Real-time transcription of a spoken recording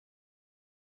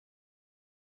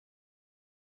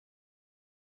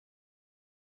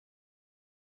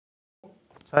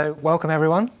So welcome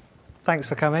everyone. Thanks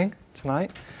for coming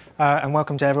tonight, and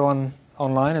welcome to everyone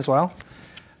online as well.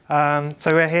 So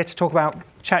we're here to talk about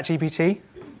ChatGPT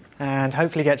and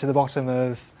hopefully get to the bottom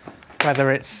of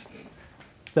whether it's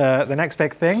the next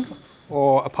big thing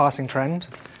or a passing trend,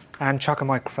 and chuck a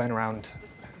microphone around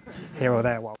here or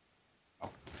there.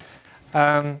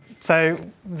 So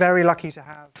very lucky to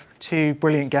have two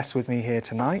brilliant guests with me here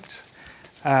tonight,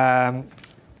 Gina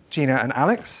and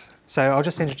Alex. So I'll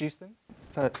just introduce them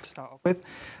to start off with.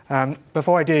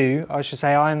 Before I do, I should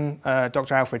say I'm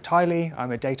Dr. Alfred Tiley.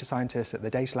 I'm a data scientist at the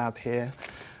Data Lab here.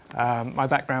 My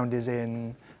background is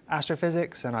in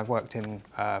astrophysics, and I've worked in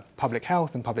public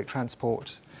health and public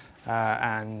transport.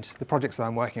 And the projects that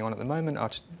I'm working on at the moment are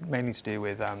mainly to do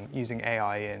with using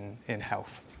AI in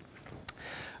health.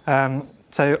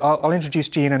 So I'll introduce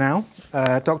Gina now.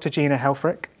 Dr. Gina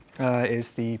Helfrich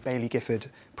is the Baillie Gifford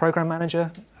Program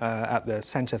Manager at the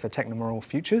Centre for Technomoral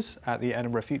Futures at the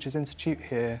Edinburgh Futures Institute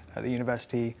here at the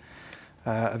University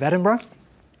of Edinburgh.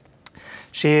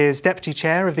 She is Deputy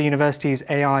Chair of the university's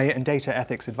AI and Data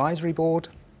Ethics Advisory Board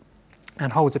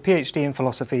and holds a PhD in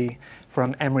philosophy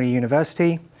from Emory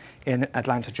University in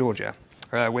Atlanta, Georgia,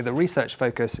 with a research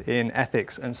focus in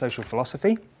ethics and social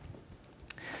philosophy.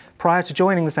 Prior to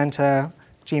joining the centre,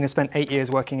 Gina spent 8 years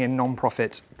working in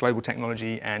non-profit global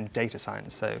technology and data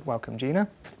science. So welcome, Gina.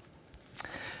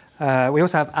 We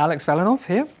also have Alex Velinov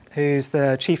here, who's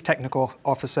the Chief Technical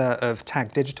Officer of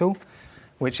Tag Digital,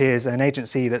 which is an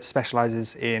agency that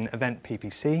specialises in event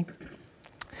PPC.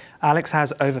 Alex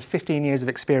has over 15 years of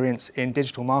experience in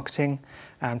digital marketing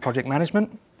and project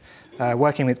management,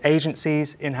 working with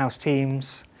agencies, in-house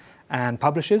teams, and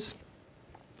publishers.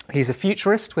 He's a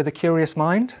futurist with a curious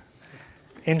mind,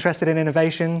 interested in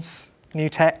innovations, new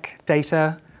tech,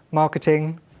 data,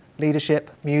 marketing, leadership,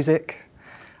 music,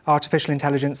 artificial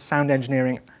intelligence, sound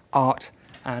engineering, art,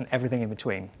 and everything in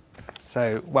between.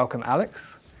 So welcome,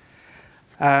 Alex.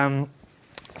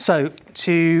 So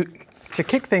to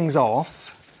kick things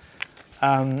off,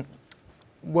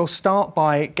 we'll start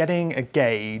by getting a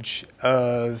gauge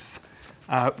of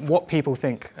what people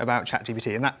think about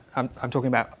ChatGPT. And that I'm talking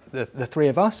about the three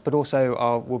of us, but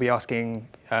also we'll be asking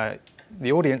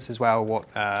the audience as well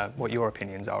what your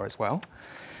opinions are as well.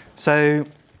 So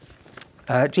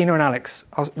Gina and Alex,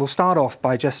 we'll start off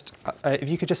by just, if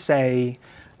you could just say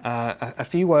a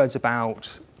few words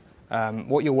about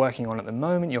what you're working on at the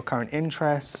moment, your current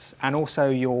interests, and also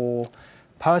your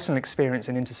personal experience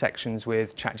and intersections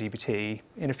with ChatGPT.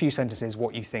 In a few sentences,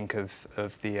 what you think of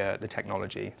the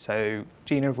technology. So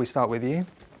Gina, if we start with you.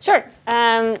 Sure.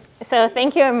 So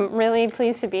thank you. I'm really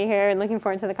pleased to be here and looking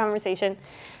forward to the conversation.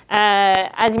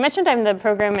 As you mentioned, I'm the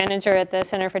program manager at the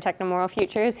Center for Technomoral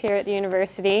Futures here at the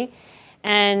university.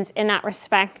 And in that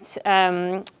respect,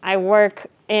 I work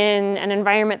in an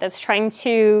environment that's trying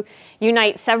to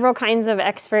unite several kinds of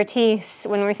expertise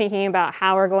when we're thinking about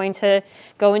how we're going to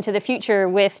go into the future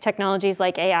with technologies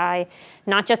like AI,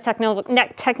 not just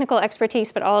technical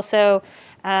expertise, but also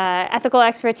ethical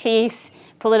expertise,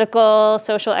 political,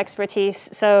 social expertise.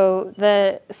 So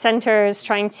the center is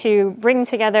trying to bring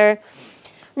together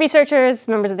researchers,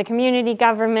 members of the community,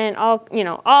 government,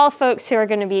 all folks who are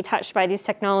going to be touched by these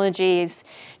technologies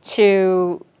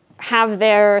to have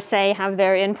their say, have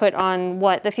their input on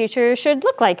what the future should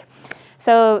look like.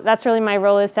 So that's really my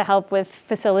role, is to help with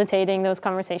facilitating those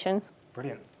conversations.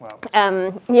 Brilliant. Wow.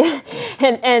 Yeah,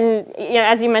 and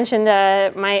as you mentioned,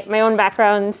 my own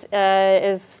background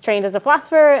is trained as a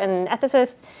philosopher and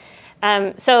ethicist.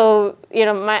 So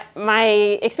my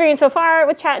experience so far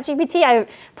with ChatGPT, I've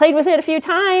played with it a few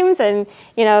times, and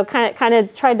kind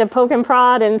of tried to poke and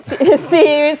prod and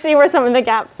see where some of the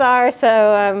gaps are.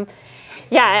 So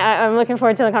yeah, I'm looking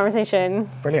forward to the conversation.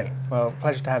 Brilliant. Well,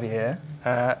 pleasure to have you here.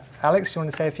 Alex, do you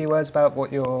want to say a few words about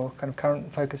what your kind of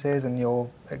current focus is and your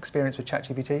experience with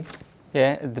ChatGPT?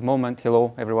 Yeah, at the moment,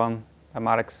 hello everyone, I'm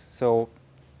Alex. So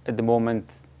at the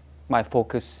moment, my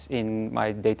focus in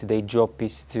my day-to-day job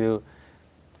is to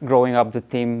growing up the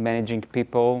team, managing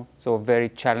people, so a very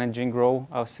challenging role,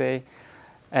 I'll say,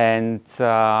 and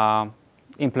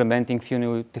implementing few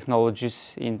new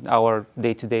technologies in our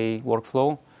day-to-day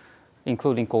workflow,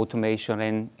 including automation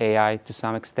and AI to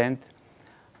some extent.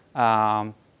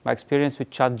 My experience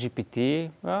with ChatGPT,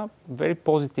 very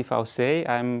positive, I'll say.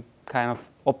 I'm kind of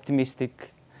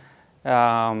optimistic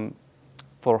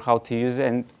for how to use it,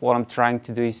 and what I'm trying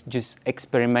to do is just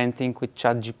experimenting with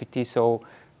ChatGPT. So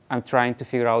I'm trying to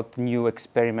figure out new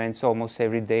experiments almost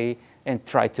every day and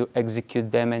try to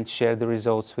execute them and share the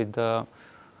results with the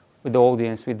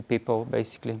audience, with the people,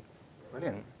 basically.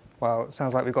 Brilliant. Well, it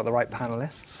sounds like we've got the right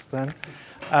panelists then.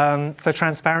 For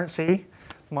transparency,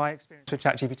 my experience with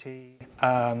ChatGPT,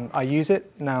 I use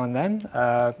it now and then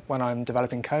when I'm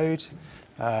developing code,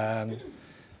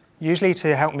 usually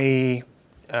to help me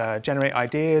generate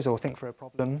ideas or think for a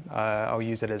problem. I'll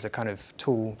use it as a kind of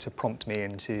tool to prompt me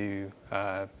into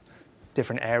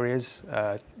different areas.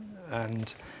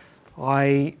 And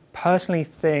I personally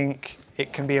think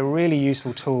it can be a really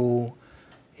useful tool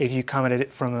if you come at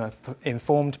it from an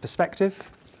informed perspective.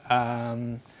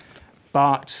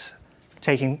 But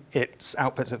taking its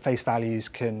outputs at face values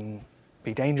can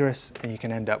be dangerous, and you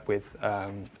can end up with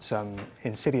some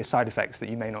insidious side effects that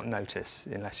you may not notice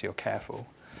unless you're careful.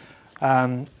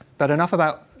 But enough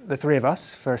about the three of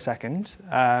us for a second.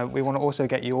 We want to also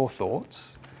get your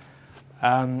thoughts.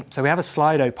 So we have a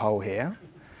Slido poll here,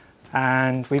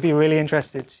 and we'd be really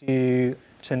interested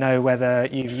to know whether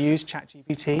you've used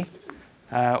ChatGPT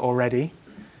already,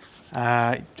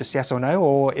 just yes or no,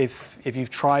 or if you've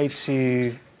tried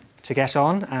to get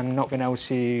on and not been able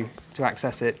to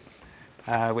access it,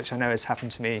 which I know has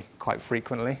happened to me quite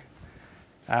frequently.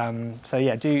 So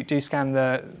yeah, do scan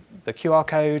the QR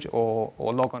code or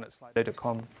log on at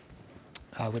slido.com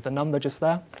with the number just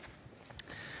there.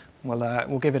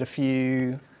 We'll give it a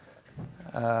few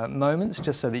moments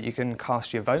just so that you can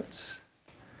cast your votes.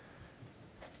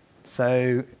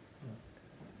 So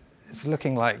it's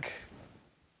looking like.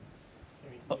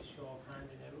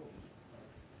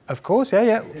 Of course,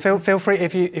 yeah. Feel free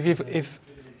if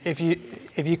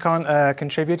you can't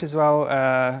contribute as well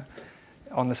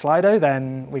on the Slido,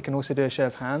 then we can also do a show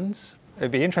of hands.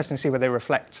 It'd be interesting to see whether they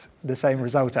reflect the same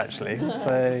result actually.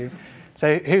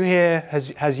 So who here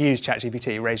has used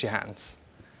ChatGPT? Raise your hands.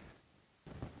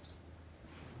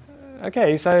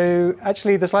 Okay, so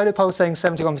actually the Slido poll is saying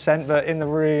 71%, but in the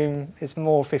room it's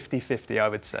more 50-50, I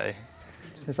would say.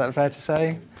 Is that fair to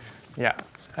say? Yeah.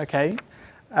 Okay.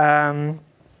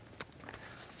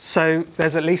 So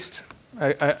there's at least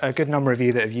a good number of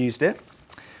you that have used it.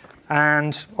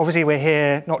 And obviously we're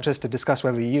here not just to discuss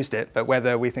whether we used it, but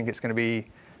whether we think it's going to be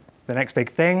the next big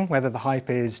thing, whether the hype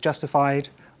is justified,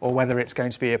 or whether it's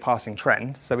going to be a passing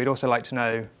trend. So we'd also like to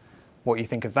know what you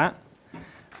think of that.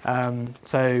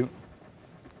 So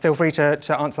feel free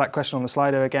to answer that question on the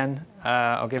Slido again.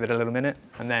 I'll give it a little minute,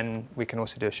 and then we can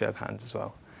also do a show of hands as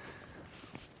well.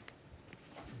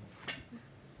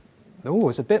 Oh,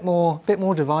 it's a bit more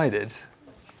divided.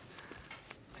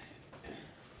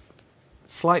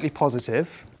 Slightly positive.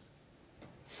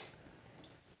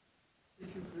 You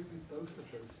can agree with both of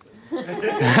those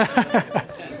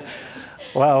things.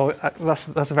 Well,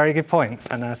 that's a very good point,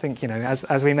 and I think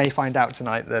as we may find out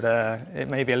tonight that it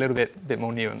may be a little bit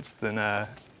more nuanced than a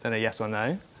yes or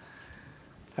no.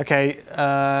 Okay,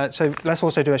 so let's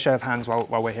also do a show of hands while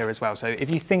we're here as well. So if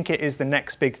you think it is the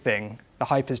next big thing, the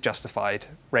hype is justified,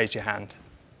 raise your hand.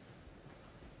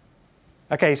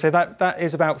 Okay, so that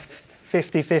is about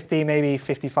 50-50, maybe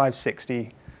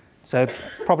 55-60. So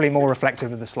probably more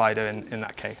reflective of the Slido in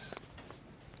that case.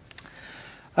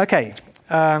 Okay,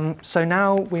 so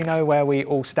now we know where we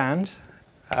all stand.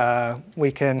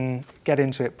 We can get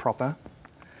into it proper.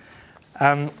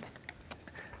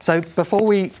 So before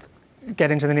we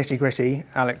get into the nitty-gritty,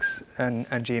 Alex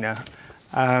and Gina,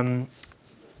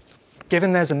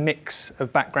 given there's a mix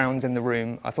of backgrounds in the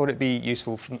room, I thought it'd be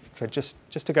useful for just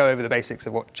to go over the basics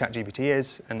of what ChatGPT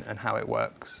is and how it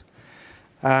works.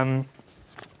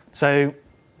 So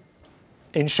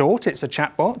in short, it's a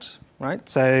chatbot, right?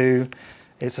 So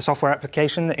it's a software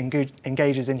application that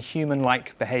engages in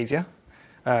human-like behavior,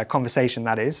 conversation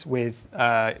that is, with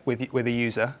a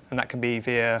user, and that can be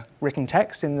via written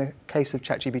text in the case of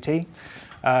ChatGPT,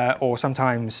 or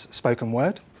sometimes spoken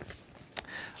word.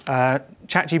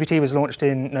 ChatGPT was launched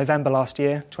in November last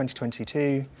year,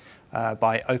 2022,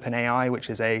 by OpenAI,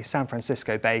 which is a San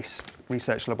Francisco-based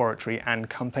research laboratory and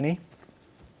company.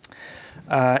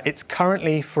 It's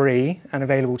currently free and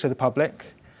available to the public,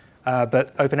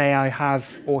 but OpenAI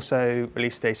have also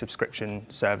released a subscription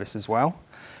service as well.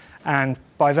 And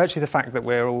by virtue of the fact that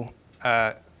we're all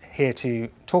here to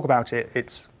talk about it,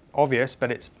 it's obvious,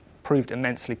 but it's proved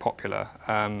immensely popular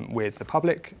with the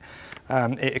public.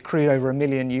 It accrued over 1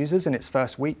 million users in its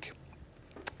first week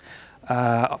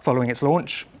following its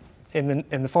launch. In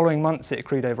the following months, it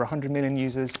accrued over 100 million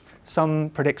users. Some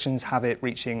predictions have it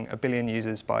reaching 1 billion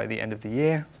users by the end of the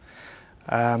year.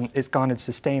 It's garnered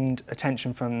sustained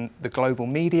attention from the global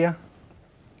media,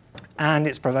 and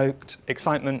it's provoked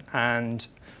excitement and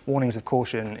warnings of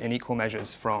caution in equal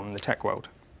measures from the tech world.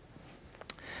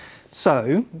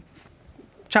 So,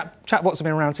 chatbots have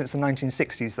been around since the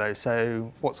 1960s, though.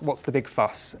 So, what's the big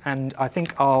fuss? And I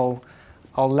think I'll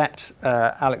let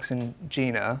Alex and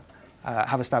Gina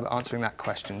have a stab at answering that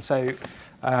question. So,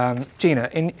 Gina,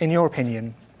 in your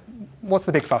opinion, what's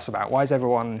the big fuss about? Why is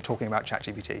everyone talking about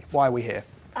ChatGPT? Why are we here?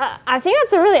 I think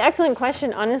that's a really excellent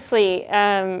question, honestly,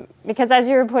 because as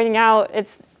you were pointing out,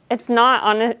 it's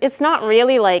not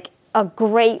really like a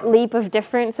great leap of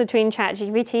difference between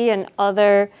ChatGPT and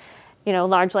other,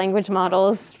 large language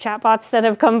models, chatbots that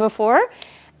have come before.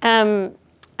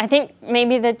 I think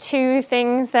maybe the two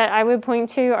things that I would point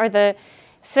to are the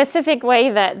specific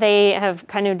way that they have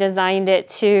kind of designed it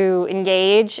to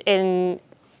engage in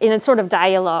a sort of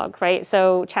dialogue, right?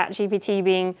 So ChatGPT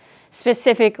being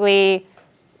specifically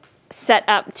set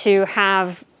up to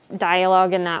have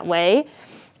dialogue in that way.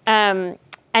 And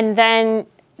then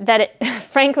that it,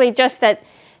 frankly, just that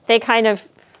they kind of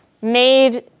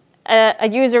made a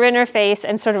user interface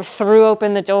and sort of threw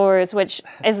open the doors, which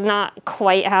is not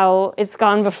quite how it's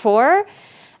gone before.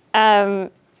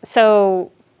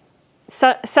 So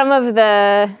some of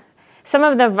the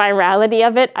virality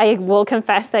of it, I will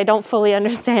confess, I don't fully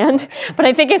understand, but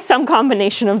I think it's some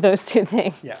combination of those two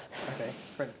things. Yeah. Okay.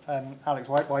 Great. Alex,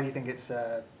 why do you think it's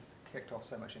kicked off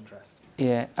so much interest?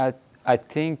 Yeah, I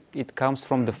think it comes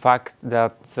from the fact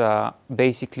that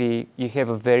basically you have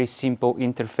a very simple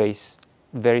interface,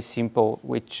 very simple,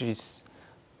 which is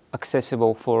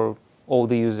accessible for all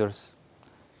the users.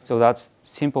 So that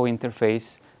simple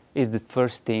interface is the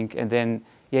first thing, and then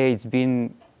it's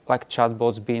been like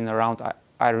chatbots been around.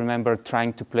 I remember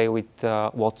trying to play with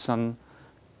Watson,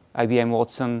 IBM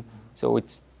Watson. So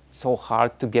it's so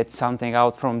hard to get something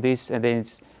out from this, and then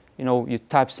it's, you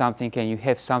type something and you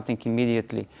have something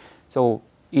immediately. So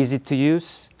easy to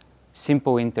use,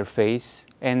 simple interface,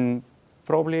 and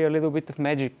probably a little bit of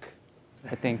magic,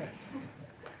 I think.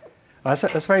 Well,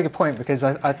 that's a very good point, because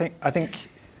I think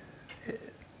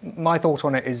my thought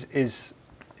on it is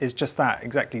just that,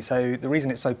 exactly. So the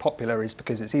reason it's so popular is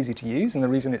because it's easy to use, and the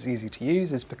reason it's easy to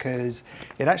use is because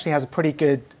it actually has a pretty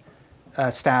good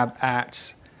stab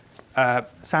at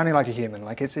sounding like a human.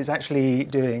 Like it's actually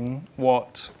doing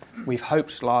what we've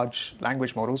hoped large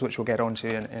language models, which we'll get onto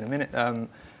in a minute,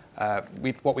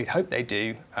 what we hope they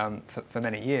do for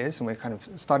many years, and we're kind of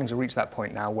starting to reach that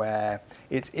point now where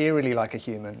it's eerily like a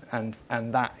human,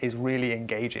 and that is really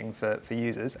engaging for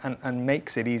users and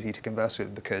makes it easy to converse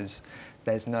with, because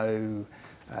there's no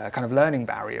kind of learning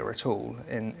barrier at all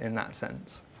in that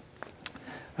sense.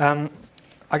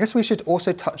 I guess we should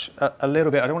also touch a little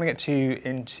bit, I don't want to get too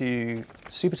into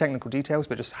super technical details,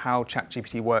 but just how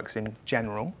ChatGPT works in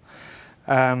general.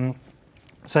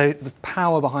 So the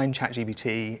power behind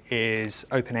ChatGPT is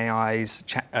OpenAI's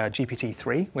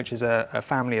GPT-3, which is a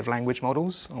family of language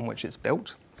models on which it's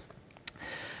built.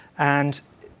 And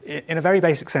in a very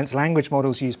basic sense, language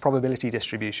models use probability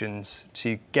distributions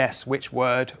to guess which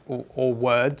word or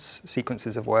words,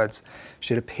 sequences of words,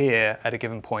 should appear at a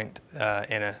given point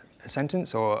in a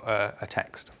sentence or a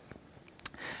text.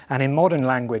 And in modern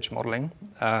language modeling,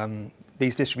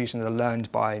 these distributions are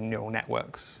learned by neural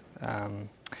networks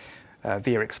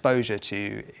via exposure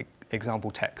to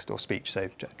example text or speech, so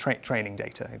training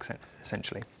data,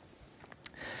 essentially.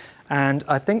 And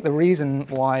I think the reason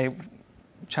why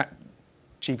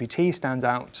ChatGPT stands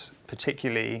out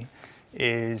particularly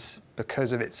is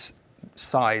because of its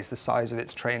size, the size of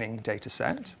its training data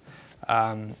set.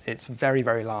 It's very,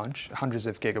 very large, hundreds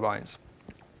of gigabytes,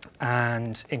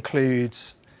 and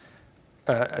includes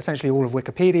essentially all of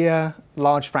Wikipedia,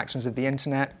 large fractions of the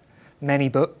internet, many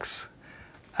books,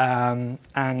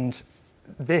 and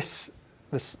its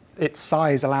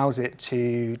size allows it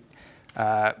to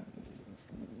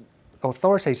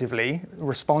authoritatively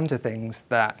respond to things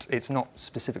that it's not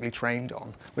specifically trained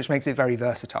on, which makes it very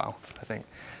versatile, I think.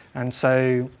 And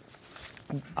so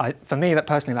for me,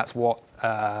 personally, that's what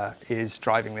is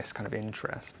driving this kind of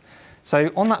interest.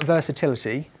 So on that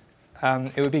versatility,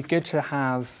 it would be good to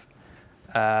have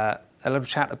a little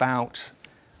chat about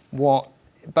what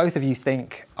both of you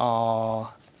think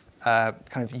are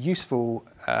kind of useful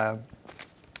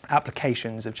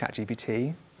applications of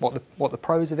ChatGPT, what the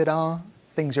pros of it are,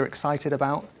 things you're excited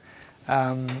about.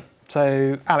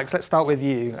 So Alex, let's start with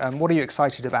you. What are you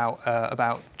excited about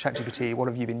ChatGPT? What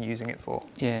have you been using it for?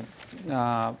 Yeah,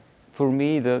 for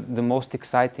me, the most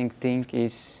exciting thing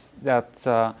is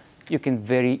that you can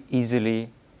very easily,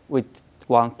 with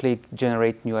one click,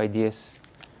 generate new ideas.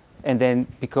 And then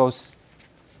because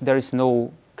there is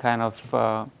no kind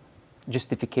of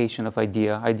justification of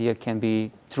idea can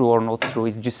be true or not true,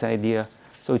 it's just an idea.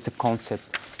 So it's a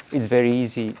concept. It's very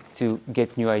easy to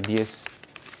get new ideas.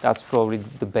 That's probably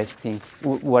the best thing.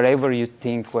 Whatever you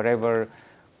think, whatever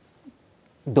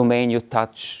domain you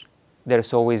touch,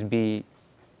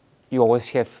 you always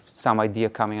have some idea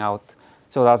coming out.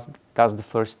 So that's the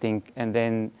first thing. And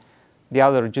then the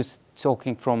other, just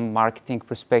talking from marketing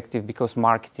perspective, because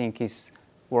marketing is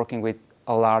working with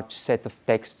a large set of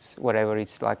texts, whatever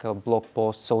it's like a blog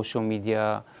post, social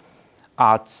media,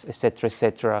 ads, etc.,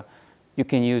 etc. You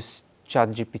can use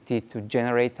ChatGPT to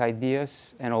generate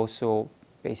ideas and also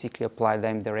basically apply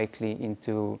them directly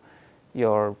into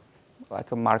your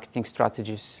like a marketing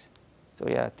strategies. So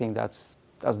yeah, I think that's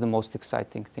the most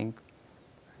exciting thing.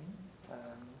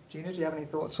 Gina, do you have any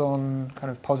thoughts on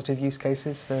kind of positive use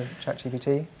cases for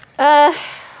ChatGPT?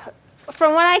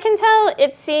 From what I can tell,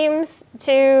 it seems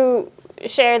to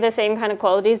share the same kind of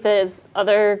qualities that as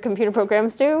other computer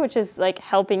programs do, which is like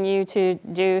helping you to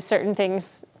do certain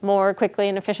things more quickly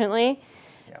and efficiently.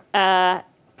 Yeah.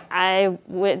 I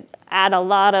would add a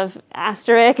lot of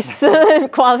asterisks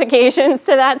qualifications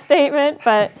to that statement,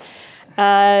 but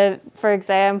for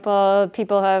example,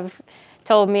 people have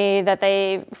told me that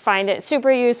they find it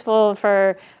super useful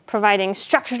for providing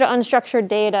structured to unstructured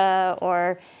data,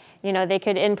 or they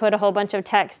could input a whole bunch of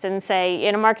text and say,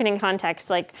 in a marketing context,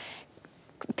 like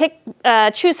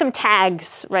choose some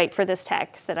tags, right, for this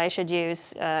text that I should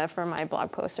use for my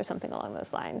blog post or something along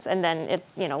those lines, and then it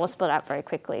will split out very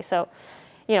quickly. So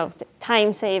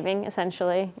time saving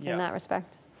essentially in that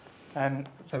respect. And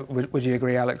so would you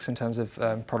agree, Alex, in terms of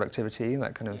productivity,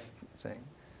 that kind of thing?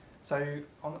 So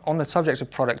on the subject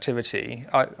of productivity,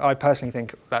 I personally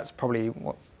think that's probably,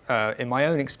 in my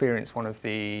own experience, one of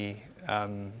the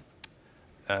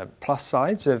plus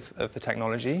sides of the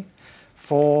technology.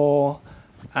 For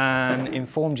an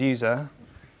informed user,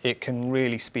 it can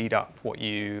really speed up what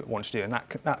you want to do. And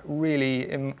that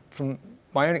really, from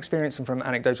my own experience and from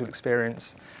anecdotal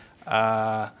experience,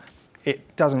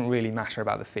 it doesn't really matter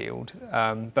about the field.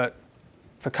 But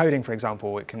for coding, for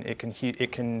example,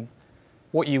 it can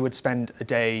what you would spend a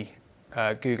day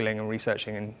Googling and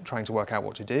researching and trying to work out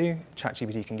what to do,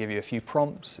 ChatGPT can give you a few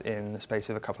prompts in the space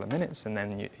of a couple of minutes, and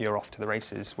then you're off to the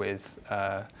races with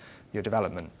your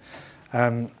development.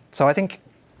 So I think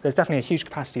there's definitely a huge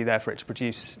capacity there for it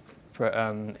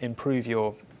to improve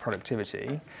your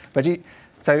productivity. But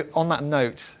so on that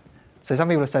note, so some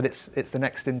people have said it's the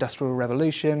next industrial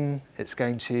revolution. It's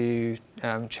going to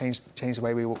change the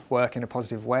way we work in a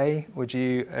positive way. Would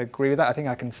you agree with that? I think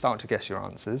I can start to guess your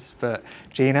answers. But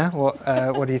Gina,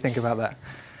 what do you think about that?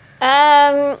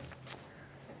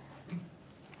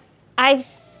 I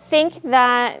think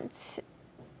that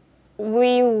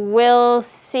we will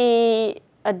see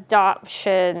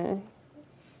adoption,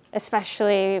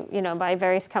 especially by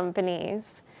various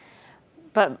companies.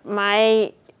 But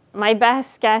my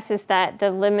best guess is that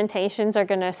the limitations are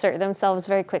going to assert themselves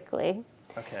very quickly.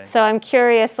 Okay. So I'm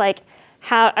curious,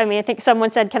 how, I think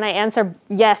someone said, can I answer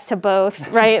yes to both,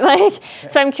 right?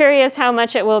 So I'm curious how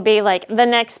much it will be the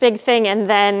next big thing, and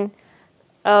then,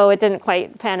 oh, it didn't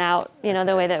quite pan out,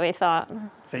 the way that we thought.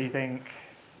 So you think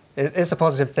it's a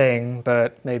positive thing,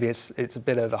 but maybe it's a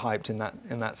bit overhyped in that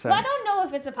sense? Well, I don't know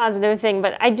if it's a positive thing,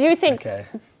 but I do think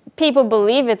people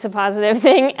believe it's a positive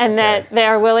thing, and that they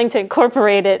are willing to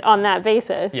incorporate it on that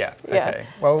basis. Yeah. Okay.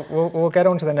 Well, we'll get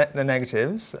on to the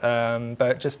negatives,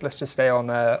 but let's just stay on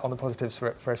the positives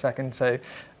for a second. So,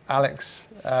 Alex,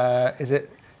 is it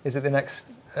the next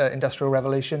industrial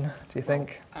revolution? Do you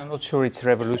think? I'm not sure it's a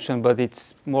revolution, but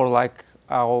it's more like,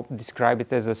 I'll describe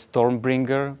it as a storm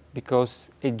bringer, because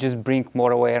it just brings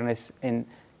more awareness in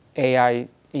AI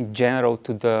in general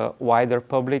to the wider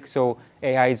public. So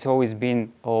AI has always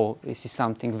been, oh, this is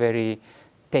something very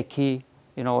techy,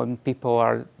 and people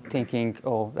are thinking,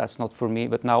 oh, that's not for me.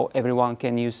 But now everyone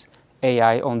can use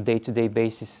AI on day-to-day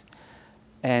basis,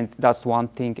 and that's one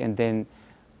thing. And then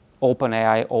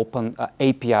OpenAI opened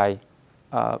API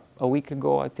a week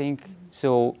ago, I think.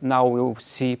 So now we'll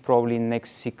see probably in the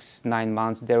next 6-9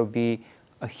 months there will be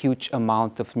a huge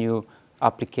amount of new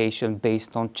application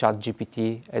based on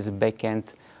ChatGPT as a backend,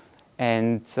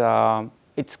 and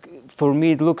it's, for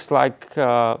me, it looks like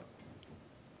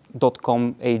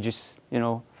 .com ages,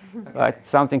 like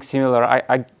something similar.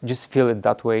 I just feel it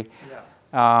that way.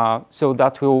 Yeah. So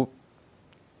that will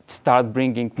start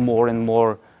bringing more and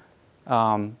more,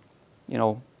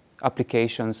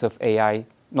 applications of AI.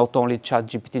 Not only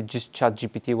ChatGPT, just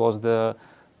ChatGPT was the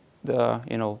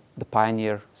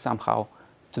pioneer somehow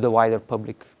to the wider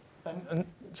public. And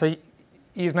so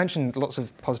you've mentioned lots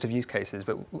of positive use cases,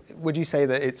 but would you say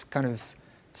that it's kind of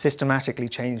systematically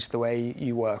changed the way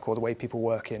you work or the way people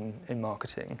work in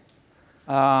marketing?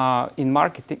 In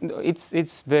marketing,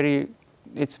 it's very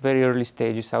early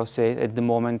stages, I would say, at the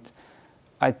moment.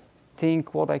 I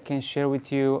think what I can share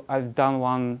with you, I've done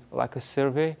one, like a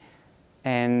survey,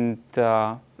 and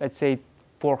let's say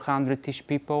 400-ish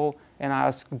people, and I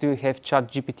asked, do you have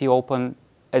ChatGPT open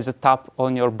as a tab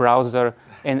on your browser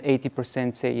and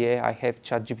 80% say, yeah, I have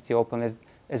ChatGPT open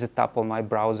as a tab on my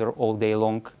browser all day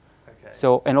long. Okay.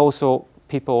 So, and also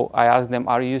people, I ask them,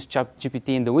 are you use ChatGPT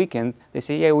in the weekend? They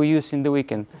say, yeah, we use in the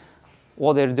weekend.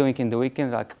 What they're doing in the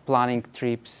weekend, like planning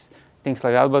trips, things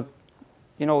like that. But,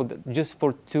 you know, just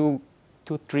for two,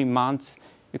 3 months,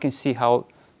 you can see how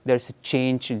there's a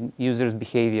change in users'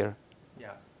 behavior.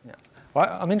 Yeah, yeah.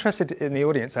 Well, I'm interested in the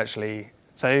audience, actually.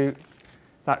 So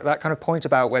that kind of point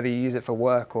about whether you use it for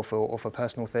work or for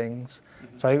personal things.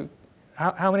 Mm-hmm. So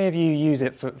how many of you use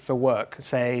it for work,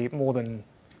 say, more than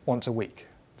once a week,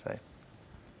 say?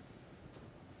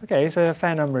 Okay, so a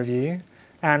fair number of you.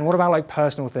 And what about like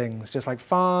personal things, just like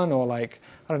fun or like,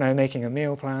 I don't know, making a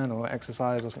meal plan or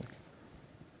exercise or something?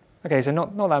 Okay, so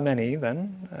not that many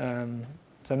then.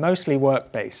 So mostly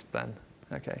work-based then.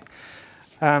 Okay.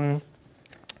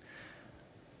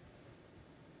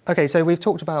 Okay, so we've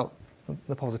talked about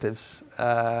the positives.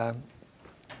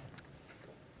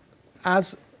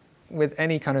 As with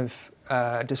any kind of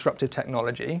disruptive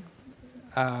technology,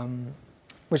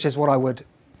 which is what I would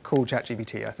call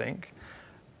ChatGPT, I think,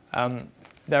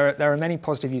 there are many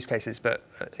positive use cases, but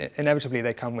inevitably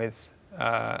they come with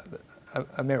a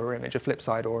mirror image, a flip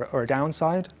side or a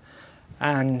downside.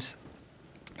 And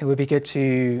it would be good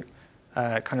to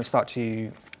kind of start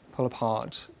to pull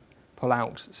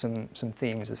out some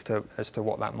themes as to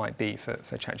what that might be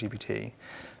for ChatGPT.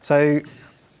 So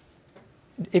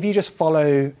if you just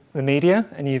follow the media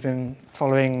and you've been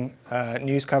following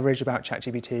news coverage about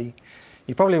ChatGPT,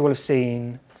 you probably will have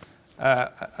seen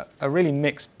a really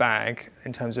mixed bag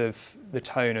in terms of the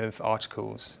tone of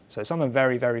articles. So some are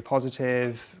very, very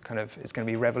positive, kind of it's going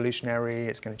to be revolutionary,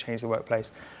 it's going to change the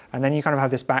workplace. And then you kind of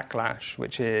have this backlash,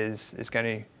 which is it's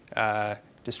going to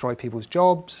destroy people's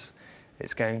jobs,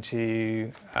 it's going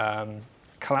to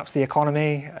collapse the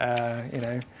economy, you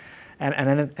know,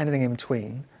 and anything in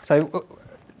between. So,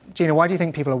 Gina, why do you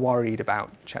think people are worried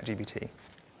about ChatGPT?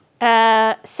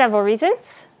 Several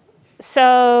reasons.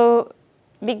 So,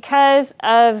 because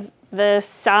of the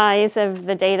size of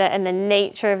the data and the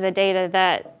nature of the data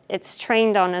that it's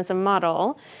trained on as a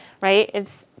model, right?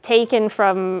 It's taken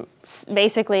from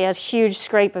basically a huge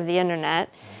scrape of the internet.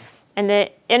 And the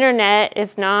internet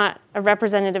is not a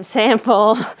representative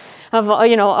sample of,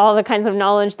 you know, all the kinds of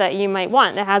knowledge that you might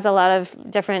want. It has a lot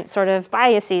of different sort of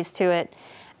biases to it.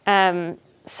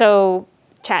 So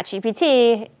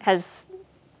ChatGPT has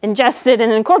ingested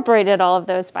and incorporated all of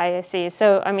those biases.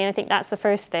 So, I mean, I think that's the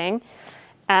first thing.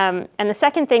 And the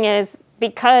second thing is,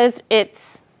 because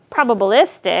it's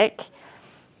probabilistic,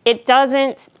 it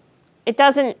doesn't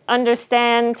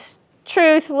understand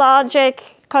truth, logic,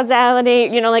 causality,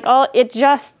 you know, like it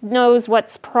just knows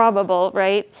what's probable,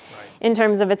 right? In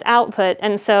terms of its output.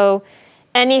 And so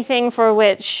anything for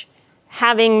which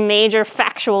having major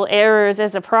factual errors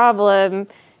is a problem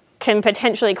can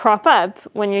potentially crop up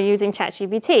when you're using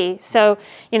ChatGPT. So,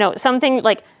 you know, something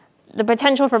like the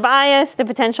potential for bias, the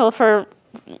potential for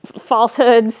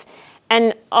falsehoods,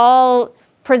 and all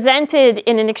presented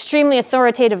in an extremely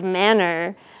authoritative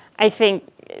manner, I think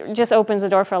just opens the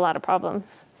door for a lot of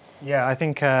problems. Yeah, I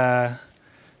think that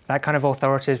kind of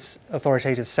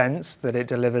authoritative sense that it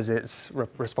delivers its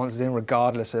responses in,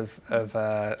 regardless of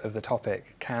the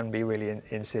topic, can be really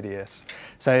insidious.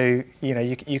 So, you know,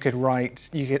 you could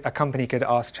a company could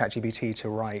ask ChatGPT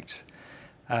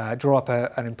to draw up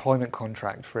an employment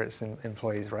contract for its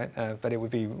employees, right? But it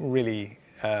would be really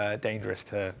dangerous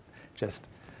to just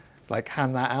like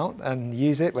hand that out and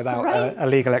use it without a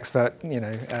legal expert, you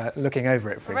know, looking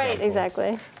over it, for example. Right,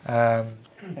 exactly.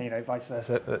 And, you know, vice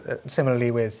versa.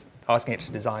 Similarly with asking it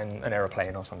to design an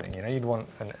aeroplane or something, you know, you'd want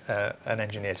an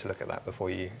engineer to look at that before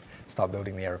you start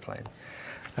building the aeroplane.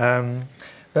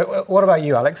 But what about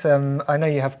you, Alex? I know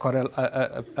you have quite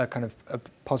a kind of a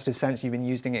positive sense. You've been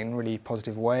using it in a really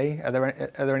positive way. Are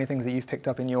there any things that you've picked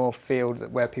up in your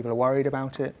field where people are worried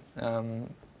about it?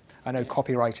 I know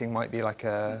copywriting might be like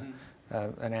an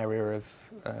area of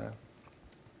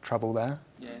trouble there.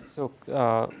 Yeah. So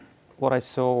what I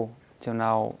saw till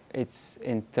now, it's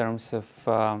in terms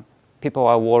of people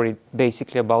are worried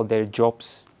basically about their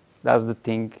jobs. That's the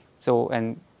thing. So,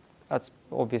 and that's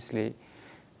obviously,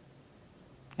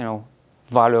 you know,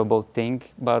 valuable thing,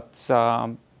 but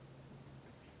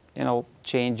you know,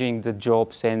 changing the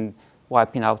jobs and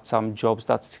wiping out some jobs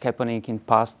that's happening in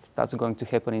past, that's going to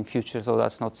happen in future. So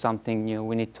that's not something new.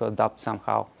 We need to adapt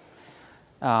somehow.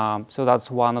 So that's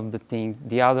one of the things.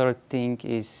 The other thing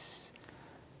is,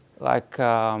 like,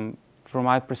 from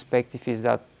my perspective, is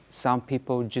that some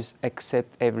people just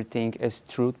accept everything as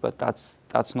truth, but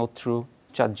that's not true.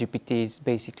 ChatGPT is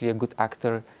basically a good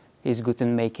actor. He's good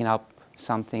in making up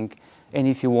something, and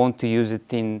if you want to use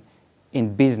it in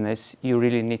in business, you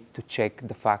really need to check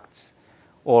the facts,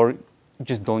 or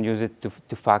just don't use it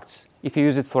to facts. If you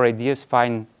use it for ideas,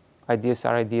 fine. Ideas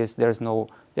are ideas.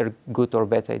 They're good or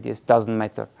bad ideas. Doesn't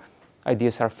matter.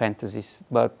 Ideas are fantasies.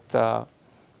 But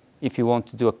if you want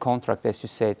to do a contract, as you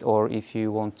said, or if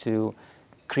you want to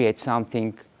create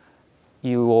something,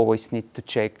 you always need to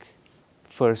check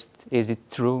first, is it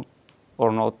true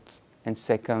or not? And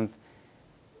second,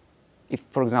 if,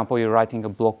 for example, you're writing a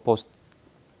blog post,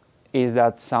 is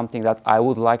that something that I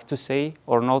would like to say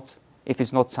or not? If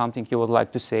it's not something you would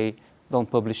like to say, don't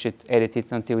publish it, edit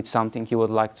it until it's something you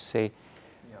would like to say.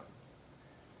 Yeah.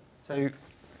 So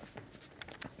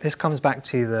this comes back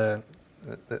to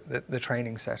the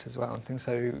training set as well. I think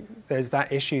so. There's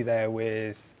that issue there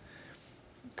with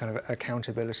kind of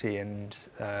accountability and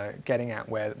getting at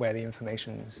where the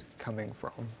information's coming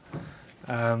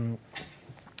from.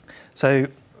 So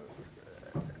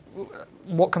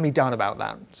what can be done about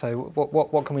that? So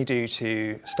what can we do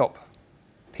to stop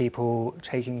people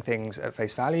taking things at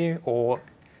face value, or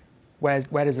where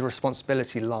does the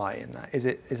responsibility lie in that?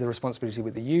 Is the responsibility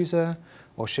with the user,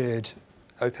 or should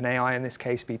OpenAI in this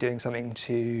case be doing something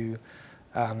to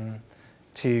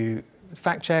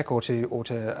fact check or to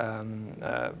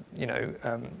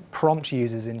prompt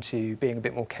users into being a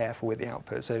bit more careful with the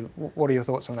output? So what are your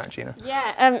thoughts on that, Gina?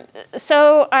 Yeah,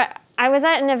 so I was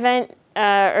at an event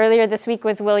earlier this week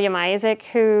with William Isaac,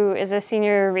 who is a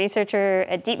senior researcher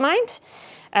at DeepMind,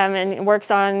 and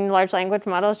works on large language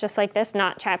models just like this,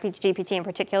 not ChatGPT in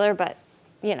particular, but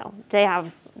they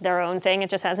have their own thing, it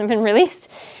just hasn't been released.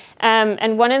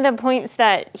 And one of the points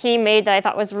that he made that I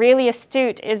thought was really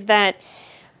astute is that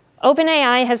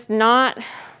OpenAI has not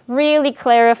really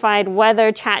clarified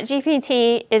whether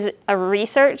ChatGPT is a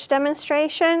research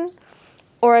demonstration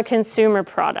or a consumer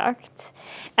product.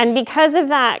 And because of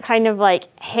that kind of like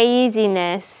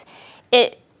haziness,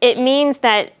 it means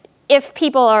that if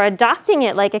people are adopting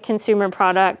it like a consumer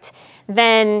product,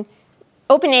 then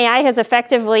OpenAI has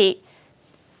effectively,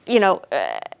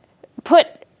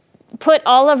 put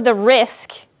all of the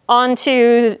risk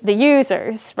onto the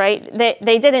users, right?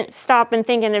 They didn't stop and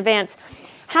think in advance,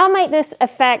 how might this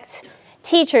affect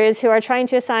teachers who are trying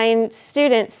to assign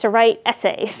students to write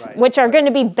essays, which are going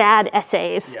to be bad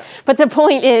essays. Yeah. But the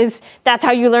point is, that's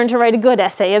how you learn to write a good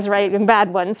essay, is writing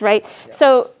bad ones, right? Yeah.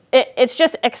 So it's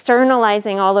just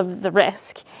externalizing all of the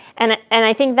risk. And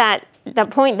I think that the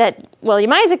point that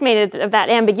William Isaac made of that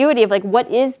ambiguity of like, what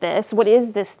is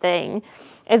this thing,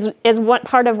 is what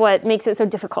part of what makes it so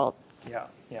difficult. Yeah,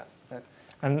 yeah.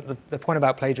 And the point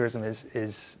about plagiarism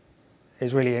is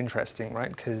really interesting,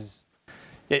 right? Because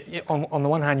on the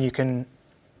one hand, you can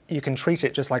treat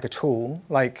it just like a tool,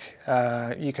 like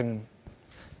you can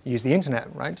use the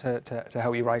internet, right, to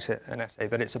help you write an essay.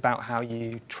 But it's about how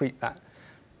you treat that,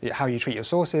 how you treat your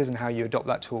sources, and how you adopt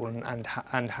that tool,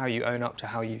 and how you own up to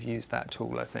how you've used that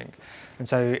tool, I think. And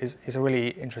so it's a really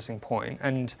interesting point.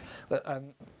 And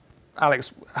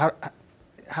Alex,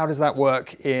 how does that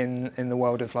work in the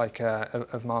world of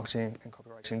of marketing and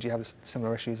copywriting? Do you have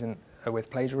similar issues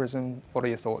with plagiarism? What are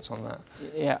your thoughts on that?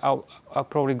 Yeah, I'll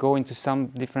probably go into some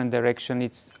different direction.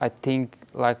 I think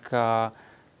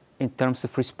in terms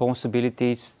of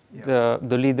responsibilities, yeah,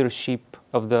 the leadership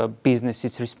of the business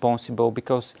is responsible,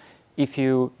 because if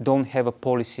you don't have a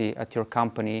policy at your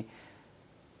company,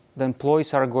 the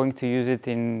employees are going to use it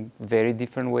in very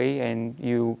different way, and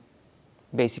you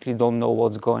basically don't know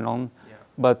what's going on. Yeah.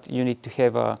 But you need to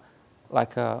have a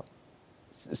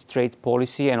straight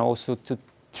policy, and also to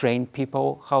train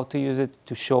people how to use it,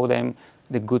 to show them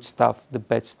the good stuff, the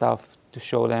bad stuff, to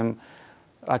show them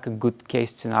like a good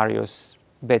case scenarios,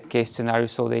 bad case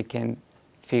scenarios, so they can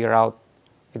figure out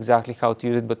exactly how to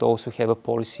use it, but also have a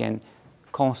policy and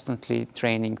constantly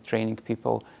training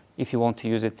people if you want to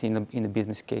use it in a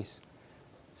business case.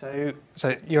 So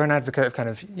you're an advocate of kind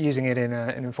of using it in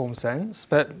an informed sense,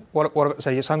 but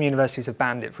so some universities have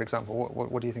banned it, for example.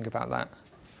 What do you think about that?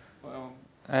 Well,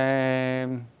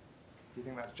 do you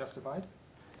think that's justified?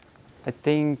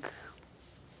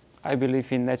 I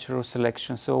believe in natural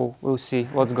selection, so we'll see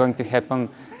what's going to happen.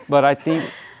 But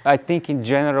I think in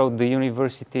general the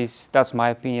universities, that's my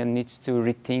opinion, needs to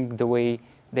rethink the way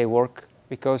they work,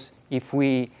 because if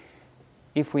we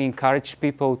encourage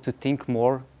people to think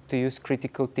more, to use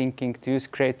critical thinking, to use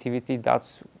creativity,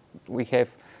 we have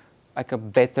like a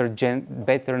better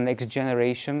next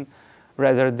generation,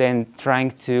 rather than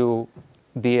trying to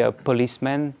be a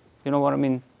policeman. You know what I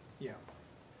mean? Yeah.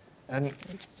 And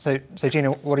so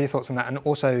Gina, what are your thoughts on that? And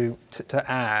also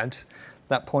to add,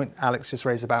 that point Alex just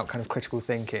raised about kind of critical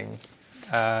thinking.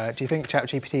 Do you think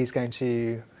ChatGPT is going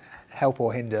to help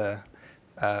or hinder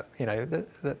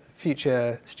the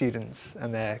future students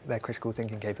and their critical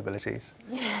thinking capabilities?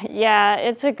 Yeah,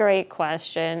 it's a great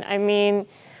question. I mean,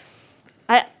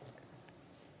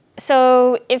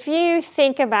 so if you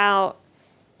think about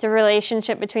the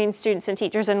relationship between students and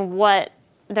teachers and what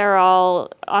they're all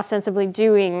ostensibly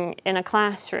doing in a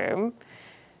classroom,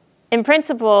 in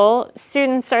principle,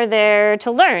 students are there to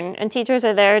learn and teachers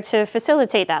are there to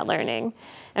facilitate that learning.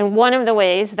 And one of the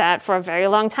ways that for a very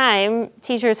long time,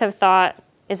 teachers have thought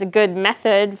is a good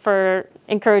method for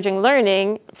encouraging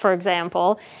learning, for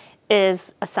example,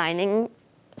 is assigning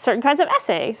certain kinds of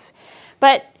essays.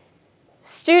 But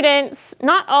students,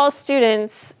 not all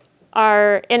students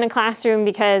are in a classroom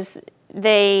because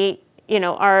they,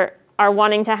 are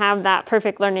wanting to have that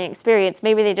perfect learning experience.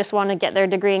 Maybe they just want to get their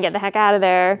degree and get the heck out of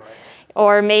there. Right.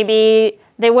 Or maybe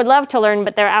they would love to learn,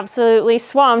 but they're absolutely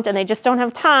swamped and they just don't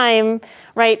have time,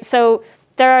 right? So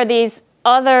there are these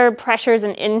other pressures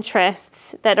and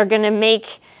interests that are going to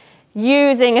make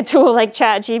using a tool like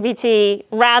ChatGPT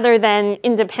rather than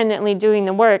independently doing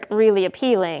the work really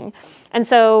appealing. And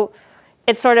so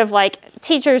it's sort of like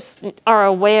teachers are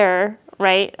aware,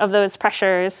 right, of those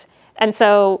pressures. And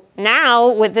so now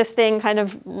with this thing kind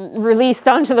of released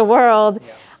onto the world,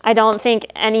 I don't think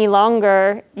any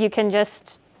longer you can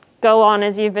just go on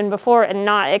as you've been before and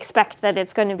not expect that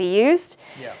it's going to be used.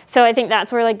 Yeah. So I think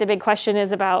that's where like the big question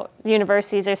is about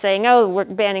universities are saying, oh, we're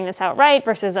banning this outright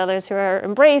versus others who are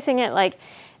embracing it. Like,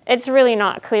 it's really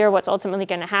not clear what's ultimately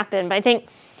going to happen. But I think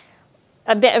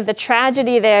a bit of the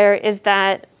tragedy there is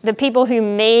that the people who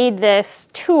made this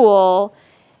tool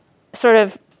sort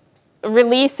of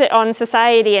release it on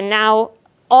society, and now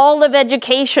all of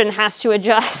education has to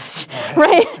adjust,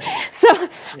 right? So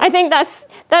I think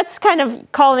that's kind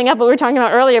of calling up what we were talking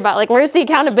about earlier about like, where's the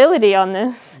accountability on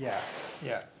this?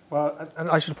 Yeah. Well, and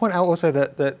I should point out also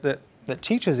that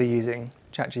teachers are using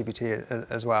ChatGPT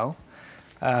as well.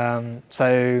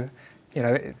 So,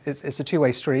 it's a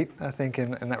two-way street, I think,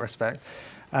 in that respect.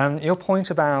 Your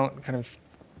point about kind of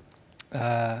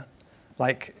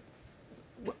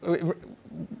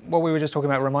what we were just talking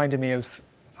about reminded me of,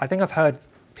 I think I've heard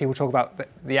people talk about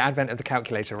the advent of the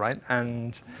calculator, right?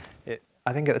 And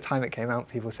I think at the time it came out,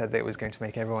 people said that it was going to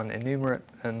make everyone innumerate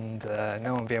and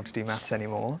no one would be able to do maths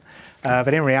anymore.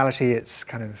 But in reality, it's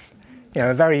kind of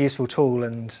a very useful tool,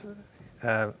 and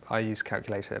I use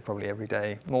calculator probably every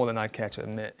day, more than I'd care to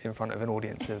admit in front of an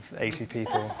audience of 80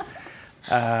 people.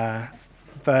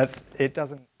 But it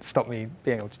doesn't stop me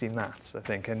being able to do maths, I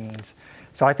think. And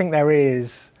so I think there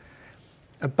is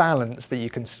a balance that you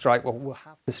can strike, well, we'll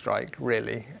have to strike,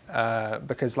 really,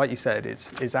 because like you said,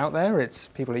 it's out there,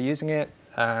 people are using it,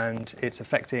 and it's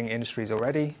affecting industries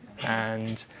already.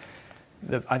 And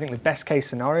I think the best case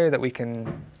scenario that we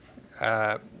can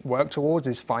work towards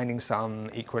is finding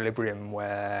some equilibrium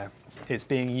where it's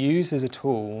being used as a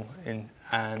tool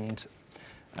and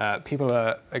people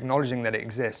are acknowledging that it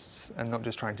exists and not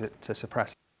just trying to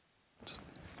suppress it.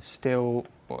 Still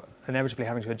inevitably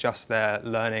having to adjust their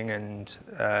learning and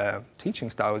teaching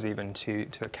styles even to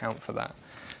account for that.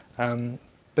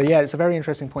 But yeah, it's a very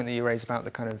interesting point that you raised about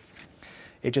the kind of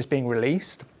it just being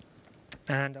released.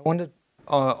 And I wondered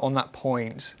on that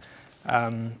point,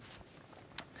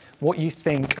 what you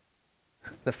think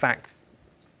the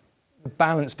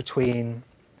balance between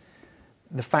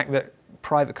the fact that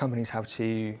private companies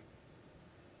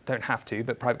don't have to,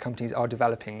 but private companies are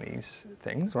developing these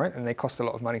things, right? And they cost a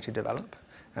lot of money to develop,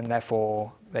 and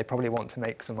therefore they probably want to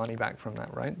make some money back from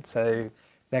that, right? So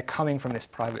they're coming from this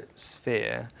private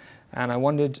sphere, and I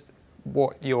wondered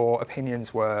what your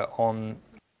opinions were on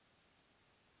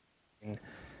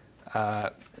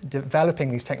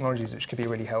developing these technologies which could be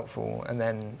really helpful, and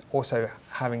then also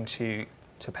having to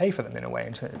pay for them in a way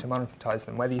and to monetize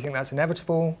them. Whether you think that's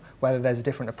inevitable, whether there's a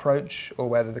different approach, or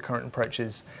whether the current approach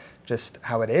is just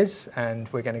how it is, and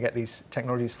we're going to get these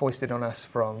technologies foisted on us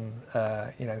from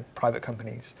private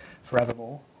companies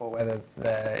forevermore, or whether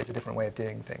there is a different way of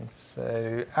doing things.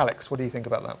 So, Alex, what do you think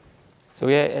about that? So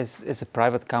yeah, as a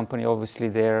private company, obviously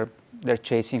they're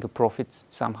chasing a profit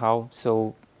somehow.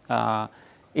 So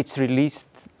it's released,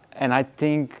 and I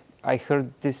think I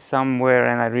heard this somewhere,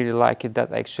 and I really like it,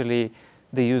 that actually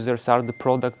the users are the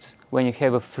products. When you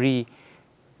have a free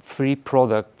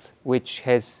product which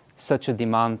has such a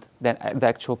demand, then the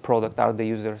actual product are the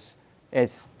users.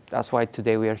 That's why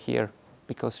today we are here,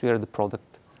 because we are the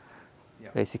product,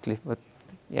 basically. But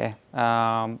yeah,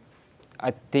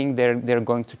 I think they're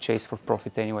going to chase for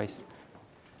profit anyways.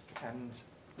 And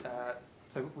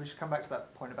So we should come back to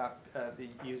that point about the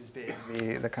users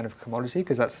being the kind of commodity,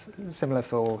 because that's similar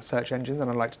for search engines,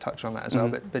 and I'd like to touch on that as well.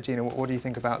 But Gina, what do you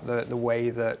think about the way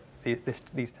that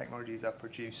these technologies are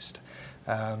produced,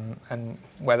 and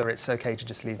whether it's okay to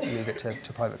just leave it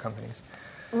to private companies?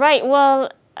 Right. Well,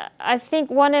 I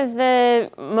think one of the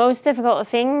most difficult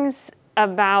things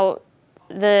about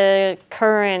the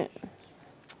current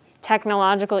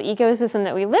technological ecosystem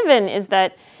that we live in is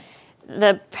that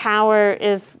the power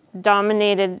is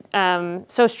dominated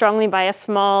so strongly by a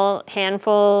small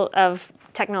handful of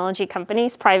technology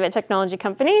companies, private technology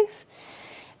companies.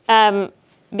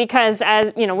 Because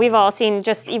as you know, we've all seen,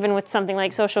 just even with something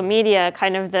like social media,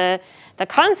 kind of the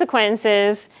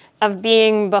consequences of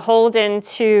being beholden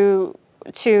to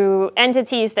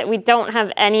entities that we don't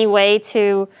have any way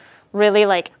to really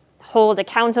like hold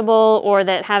accountable, or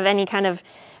that have any kind of,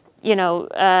 you know,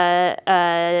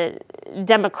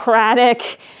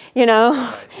 democratic, you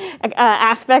know,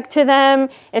 aspect to them.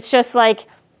 It's just like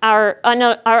our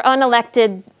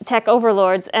unelected tech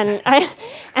overlords, and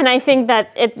I think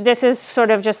that this is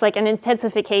sort of just like an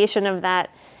intensification of that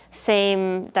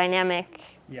same dynamic.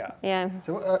 Yeah. Yeah.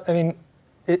 So I mean,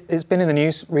 it's been in the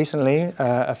news recently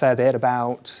a fair bit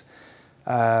about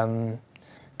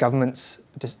governments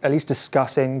at least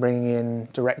discussing bringing in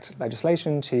direct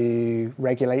legislation to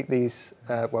regulate these,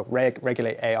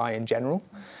 regulate AI in general.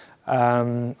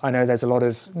 I know there's a lot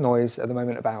of noise at the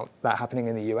moment about that happening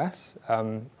in the US.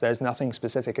 There's nothing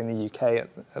specific in the UK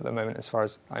at the moment, as far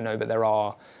as I know, but there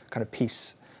are kind of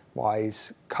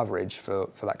piece-wise coverage for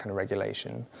that kind of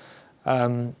regulation.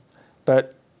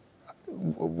 But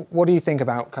what do you think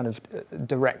about kind of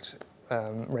direct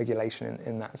regulation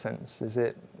in that sense? Is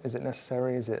it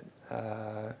necessary?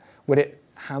 Would it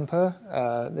hamper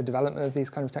the development of these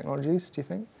kind of technologies, do you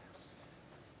think?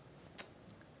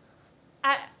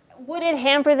 Would it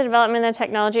hamper the development of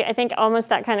technology? I think almost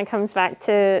that kind of comes back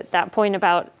to that point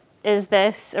about, is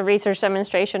this a research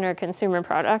demonstration or a consumer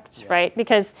product, right?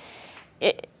 Because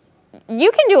you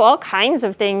can do all kinds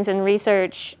of things in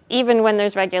research, even when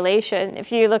there's regulation.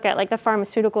 If you look at like the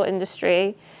pharmaceutical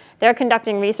industry, they're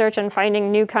conducting research and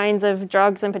finding new kinds of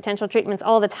drugs and potential treatments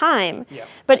all the time. Yeah.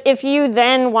 But if you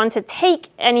then want to take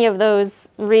any of those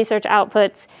research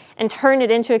outputs and turn it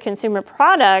into a consumer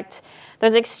product,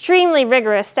 there's extremely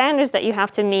rigorous standards that you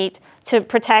have to meet to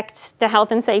protect the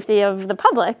health and safety of the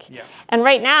public. Yeah. And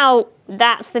right now,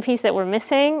 that's the piece that we're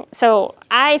missing. So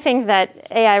I think that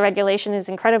AI regulation is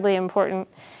incredibly important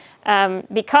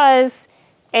because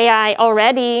AI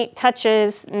already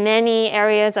touches many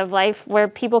areas of life where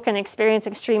people can experience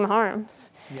extreme harms.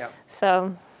 Yeah.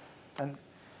 So. And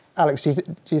Alex, do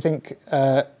you think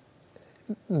the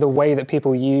way that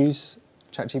people use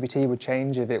ChatGPT would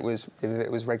change if it was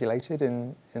regulated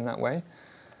in that way?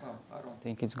 Well, I don't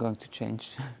think it's going to change.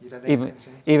 You don't think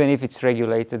even if it's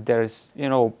regulated, there's, you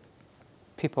know,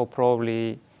 people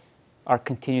probably are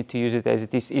continue to use it as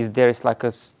it is. If there's like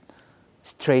a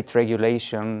straight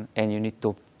regulation and you need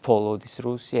to follow these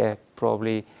rules, yeah,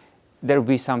 probably there will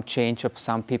be some change of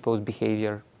some people's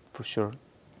behavior for sure.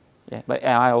 Yeah, but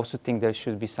I also think there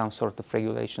should be some sort of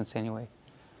regulations anyway.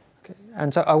 Okay.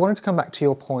 And so I wanted to come back to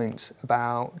your point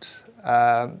about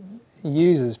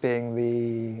users being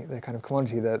the kind of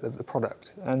commodity, the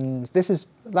product. And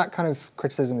that kind of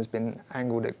criticism has been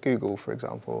angled at Google, for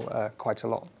example, quite a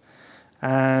lot.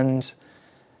 And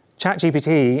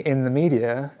ChatGPT in the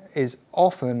media is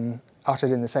often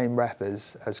uttered in the same breath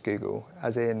as Google,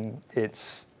 as in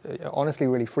it's honestly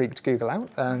really freaked Google out,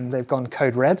 and they've gone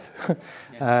code red,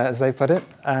 as they put it,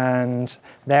 and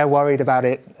they're worried about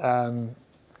it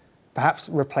perhaps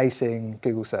replacing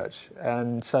Google search.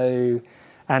 And so,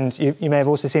 and you may have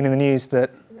also seen in the news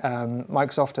that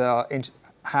Microsoft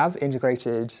have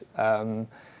integrated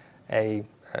a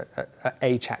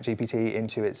ChatGPT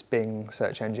into its Bing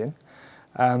search engine.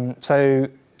 So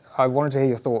I wanted to hear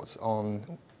your thoughts on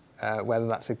whether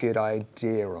that's a good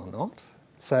idea or not.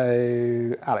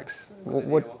 So Alex,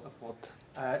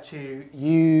 to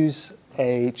use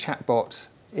a chatbot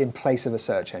in place of a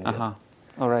search engine.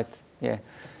 All right, yeah.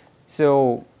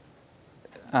 So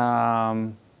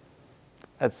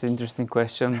that's an interesting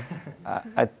question.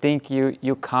 I think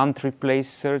you can't replace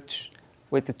search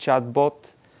with a chatbot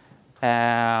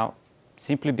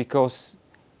simply because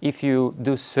if you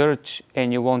do search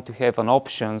and you want to have an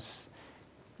options,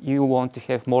 you want to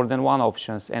have more than one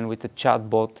options, and with a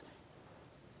chatbot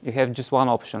you have just one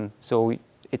option. So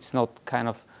it's not kind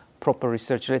of proper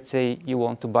research. Let's say you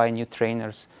want to buy new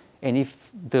trainers, and if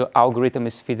the algorithm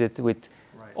is fitted with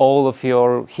all of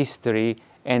your history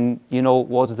and you know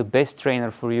what's the best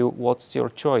trainer for you, what's your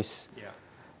choice? Yeah.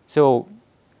 So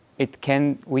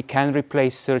we can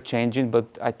replace search engine, but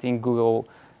I think Google,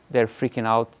 they're freaking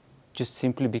out just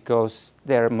simply because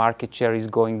their market share is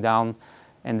going down,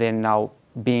 and then now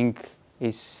Bing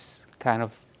is kind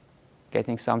of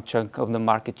getting some chunk of the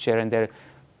market share, and they're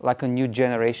like a new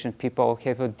generation. People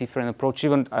have a different approach.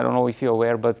 Even, I don't know if you're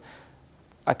aware, but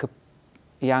like a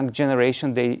young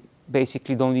generation, they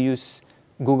basically don't use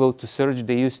Google to search,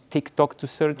 they use TikTok to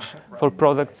search for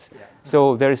products. Yeah.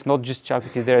 So there is not just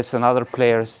ChatGPT, there is another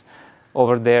players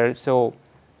over there. So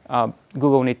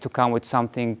Google need to come with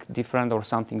something different or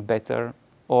something better.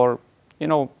 Or, you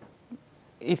know,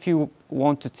 if you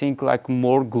want to think like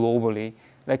more globally,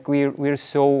 like we're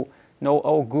so, no,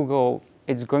 oh, Google,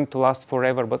 it's going to last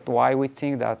forever, but why we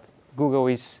think that? Google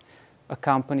is a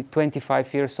company,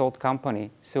 25 years old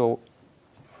company. So,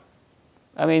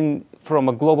 I mean, from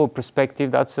a global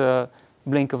perspective, that's a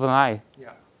blink of an eye. Yeah.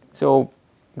 So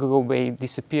Google may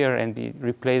disappear and be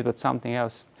replaced with something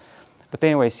else. But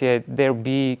anyways, yeah, there'll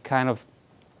be kind of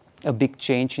a big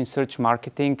change in search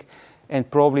marketing. And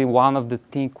probably one of the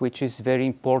things which is very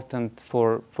important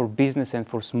for business and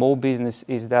for small business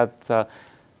is that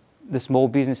the small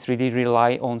business really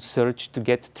rely on search to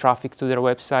get traffic to their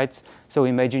websites. So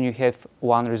imagine you have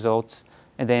one result,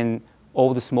 and then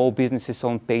all the small businesses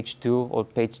on page 2 or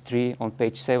page 3, on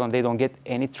page 7, they don't get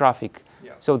any traffic.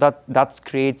 Yeah. So that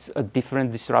creates a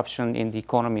different disruption in the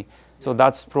economy. So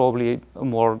that's probably a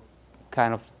more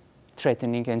kind of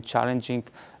threatening and challenging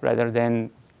rather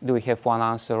than do we have one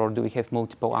answer or do we have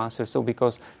multiple answers. So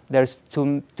because there's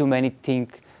too many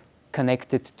things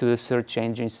connected to the search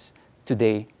engines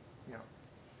today. Yeah.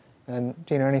 And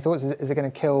Gina, any thoughts? Is it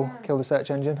going to kill the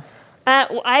search engine?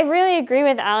 I really agree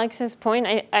with Alex's point.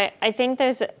 I think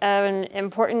there's an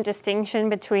important distinction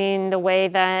between the way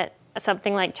that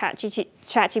something like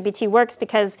ChatGPT works,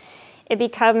 because it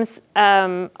becomes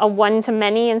a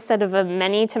one-to-many instead of a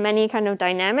many-to-many kind of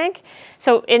dynamic.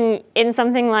 So in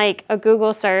something like a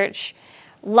Google search,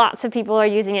 lots of people are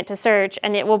using it to search,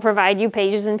 and it will provide you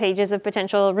pages and pages of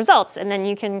potential results, and then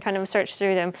you can kind of search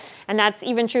through them. And that's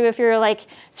even true if you're like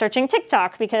searching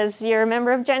TikTok because you're a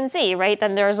member of Gen Z, right?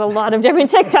 Then there's a lot of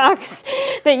different TikToks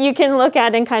that you can look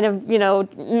at and kind of, you know,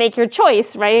 make your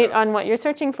choice, right, on what you're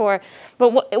searching for.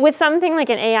 But with something like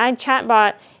an AI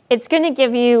chatbot, it's going to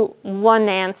give you one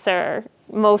answer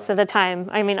most of the time.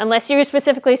 I mean, unless you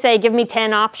specifically say, give me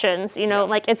 10 options, you know,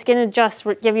 like it's going to just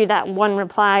give you that one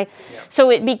reply. Yeah. So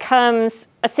it becomes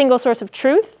a single source of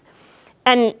truth.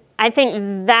 And I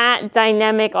think that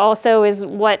dynamic also is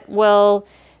what will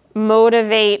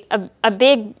motivate a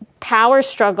big power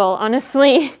struggle,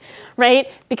 honestly, right?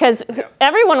 Because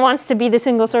everyone wants to be the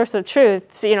single source of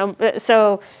truth, so, you know,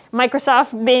 so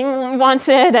Microsoft Bing wants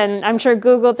it, and I'm sure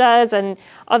Google does, and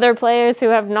other players who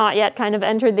have not yet kind of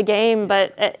entered the game,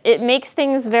 but it makes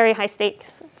things very high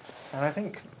stakes. And I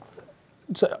think,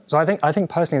 so I think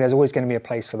personally there's always going to be a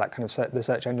place for that kind of the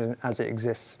search engine as it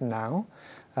exists now.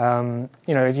 You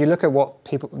know, if you look at what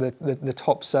people, the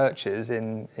top searches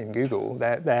in Google,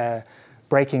 they're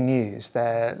breaking news,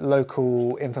 they're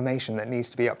local information that needs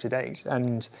to be up to date.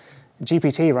 And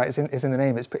GPT, right, is in the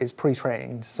name, it's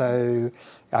pre-trained. So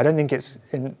I don't think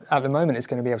at the moment it's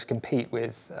going to be able to compete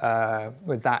with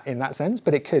that in that sense,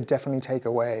 but it could definitely take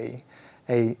away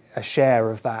a share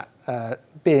of that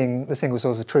being the single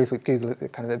source of truth, which Google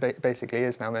kind of basically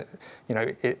is now. You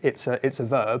know, it's a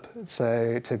verb,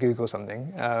 so to Google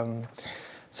something.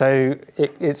 So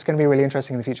it's going to be really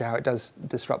interesting in the future how it does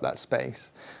disrupt that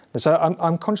space. So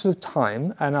I'm conscious of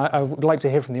time, and I would like to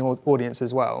hear from the audience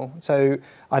as well. So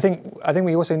I think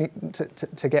we also need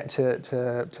to get to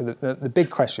the big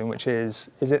question, which is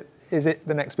it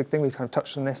the next big thing? We've kind of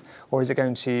touched on this, or is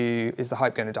the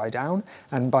hype going to die down?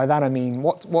 And by that I mean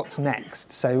what's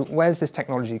next? So where's this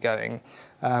technology going?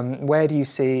 Where do you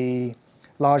see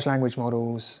large language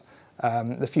models,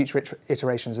 the future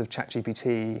iterations of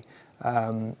ChatGPT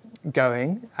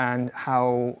going, and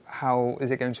how is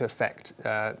it going to affect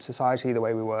society, the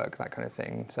way we work, that kind of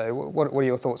thing? So what are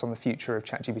your thoughts on the future of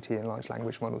ChatGPT and large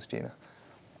language models, Gina?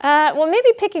 Well, maybe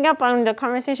picking up on the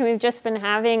conversation we've just been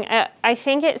having, I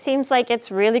think it seems like it's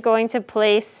really going to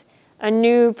place a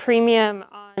new premium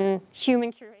on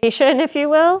human curation, if you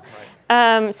will.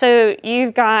 Right. So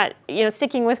you've got, you know,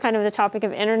 sticking with kind of the topic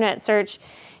of internet search,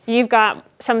 you've got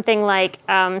something like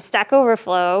Stack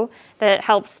Overflow that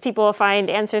helps people find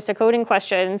answers to coding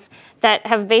questions that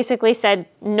have basically said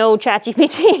no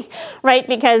ChatGPT, right?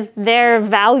 Because their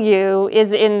value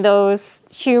is in those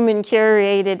human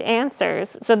curated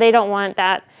answers. So they don't want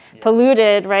that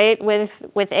polluted, right,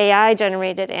 with AI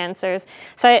generated answers.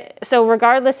 So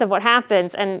regardless of what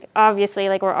happens, and obviously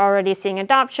like we're already seeing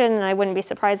adoption, and I wouldn't be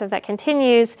surprised if that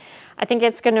continues, I think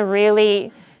it's going to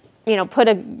really, put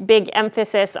a big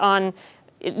emphasis on,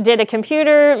 did a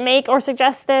computer make or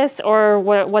suggest this, or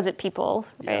was it people,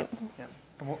 right? Yeah.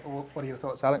 And what are your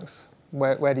thoughts, Alex?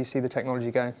 Where do you see the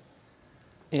technology going?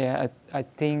 Yeah, I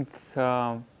think,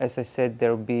 as I said, there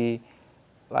will be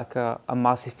like a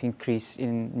massive increase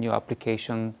in new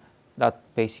applications that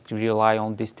basically rely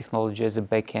on this technology as a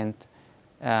backend.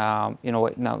 Now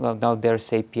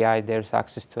there's API, there's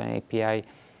access to an API,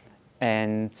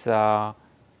 and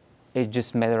it's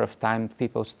just a matter of time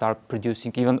people start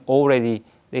producing. Even already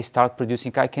they start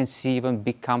producing. I can see even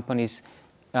big companies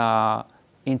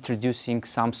introducing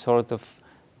some sort of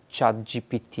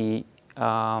ChatGPT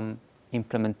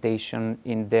implementation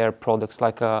in their products,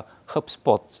 like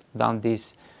HubSpot done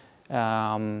this.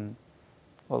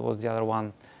 What was the other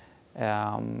one?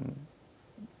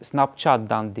 Snapchat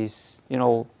done this.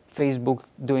 Facebook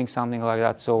doing something like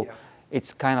that. So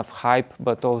it's kind of hype,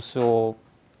 but also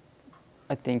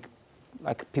I think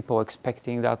like people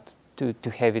expecting that to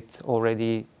have it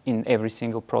already in every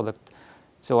single product.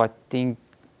 So I think,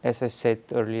 as I said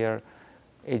earlier,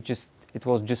 it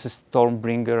was just a storm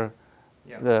bringer,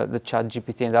 the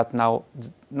ChatGPT, and that now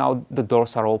the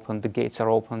doors are open, the gates are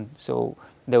open. So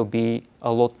there will be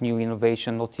a lot new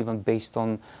innovation, not even based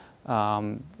on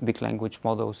big language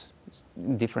models,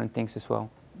 different things as well.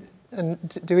 And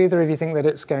do either of you think that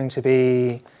it's going to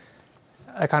be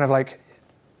a kind of like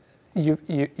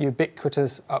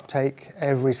ubiquitous uptake?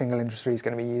 Every single industry is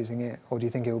going to be using it, or do you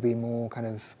think it will be more kind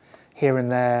of here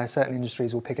and there? Certain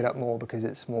industries will pick it up more because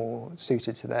it's more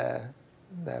suited to their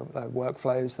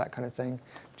workflows, that kind of thing.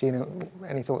 Gina,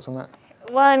 any thoughts on that?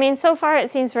 Well, I mean, so far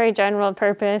it seems very general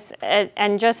purpose,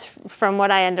 and just from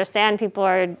what I understand, people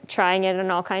are trying it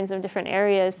in all kinds of different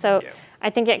areas. So I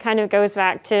think it kind of goes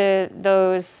back to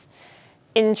those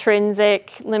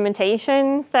intrinsic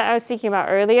limitations that I was speaking about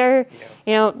earlier.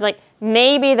 Like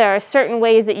maybe there are certain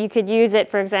ways that you could use it,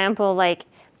 for example, like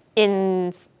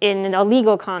in a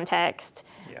legal context,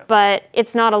 but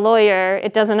it's not a lawyer,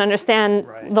 it doesn't understand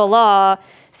the law.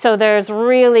 So there's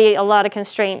really a lot of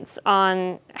constraints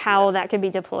on how that could be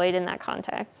deployed in that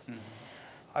context.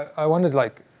 I wondered,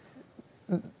 like,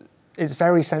 it's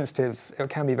very sensitive, it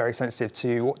can be very sensitive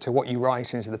to what you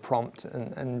write into the prompt,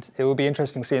 and it will be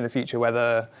interesting to see in the future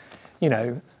whether,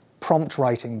 prompt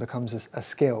writing becomes a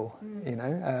skill,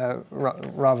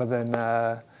 rather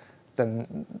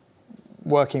than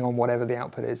working on whatever the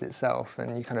output is itself,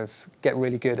 and you kind of get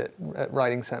really good at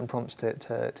writing certain prompts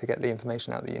to get the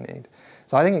information out that you need.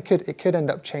 So I think it could end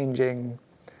up changing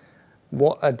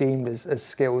what are deemed as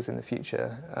skills in the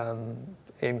future,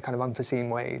 in kind of unforeseen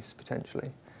ways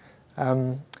potentially.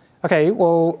 Okay,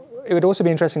 well, it would also be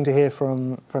interesting to hear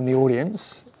from the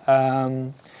audience.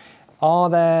 Are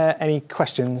there any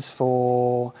questions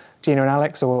for Gina and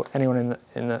Alex, or anyone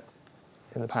in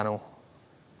the panel?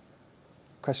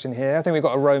 Question here. I think we've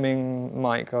got a roaming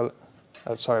mic.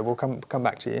 Sorry, we'll come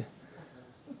back to you.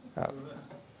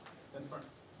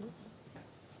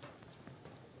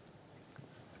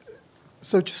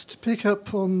 So just to pick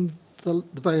up on the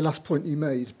very last point you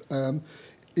made,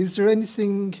 is there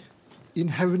anything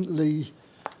inherently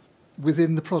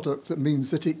within the product that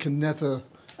means that it can never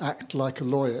act like a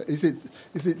lawyer? Is it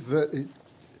that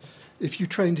if you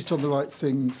trained it on the right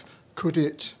things, could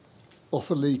it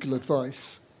offer legal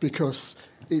advice? Because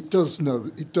it does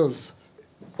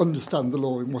understand the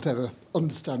law in whatever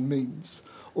understand means,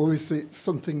 or is it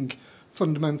something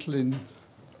fundamental in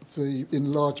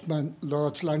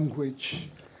large language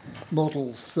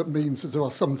models that means that there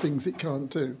are some things it can't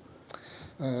do?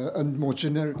 And more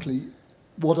generically,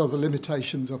 what are the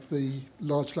limitations of the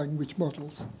large language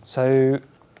models? So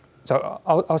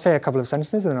I'll say a couple of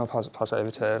sentences, and then I'll pass it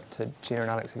over to Gina and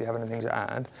Alex if you have anything to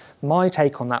add. My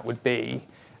take on that would be,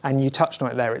 and you touched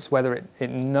on it there, it's whether it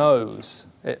knows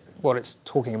what it's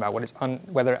talking about,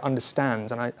 whether it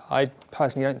understands, and I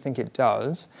personally don't think it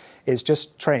does. It's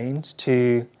just trained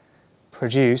to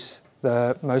produce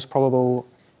the most probable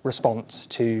response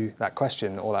to that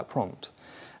question or that prompt.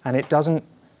 And it doesn't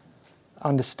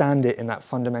understand it in that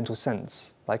fundamental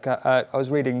sense. Like I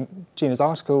was reading Gina's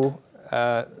article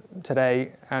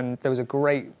today, and there was a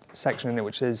great section in it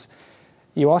which is,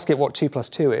 you ask it what 2 +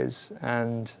 2 is,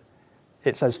 and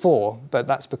it says 4, but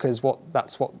that's because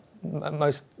that's what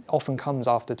most often comes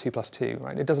after 2 + 2,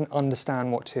 right? It doesn't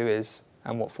understand what 2 is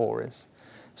and what 4 is.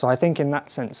 So I think in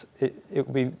that sense, it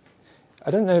would be,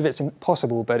 I don't know if it's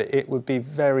impossible, but it would be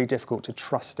very difficult to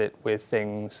trust it with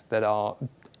things that are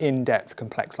in-depth,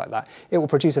 complex like that. It will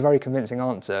produce a very convincing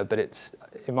answer, but it's,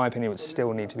 in my opinion, it would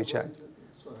still need to be checked.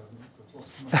 Sorry, I've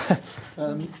lost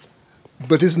my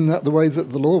But isn't that the way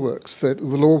that the law works? That the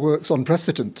law works on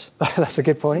precedent? That's a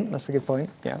good point. That's a good point.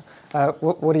 Yeah.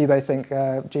 What do you both think,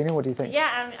 Gina? What do you think?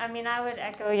 Yeah, I mean, I would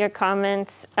echo your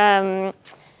comments.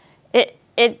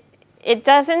 It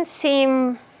doesn't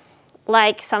seem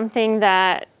like something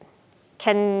that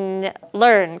can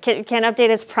learn, can update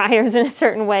its priors in a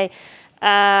certain way.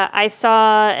 I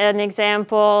saw an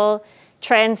example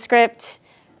transcript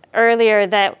earlier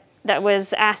that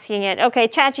was asking it, okay,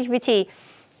 ChatGPT,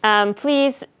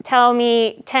 please tell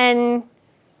me 10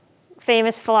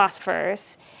 famous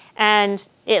philosophers. And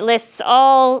it lists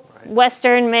all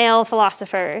Western male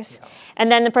philosophers. Yeah.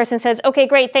 And then the person says, okay,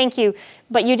 great, thank you,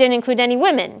 but you didn't include any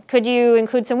women. Could you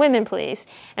include some women, please?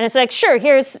 And it's like, sure,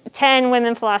 here's 10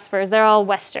 women philosophers. They're all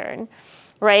Western,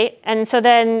 right? And so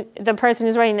then the person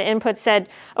who's writing the input said,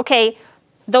 okay,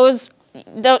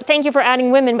 thank you for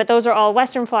adding women, but those are all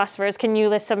Western philosophers. Can you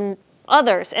list some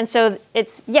others? And so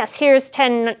it's, yes, here's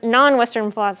 10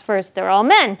 non-Western philosophers. They're all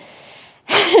men.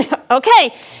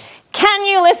 Okay. Can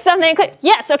you list something?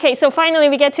 Yes, okay, so finally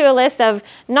we get to a list of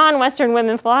non-Western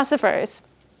women philosophers.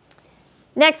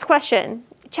 Next question,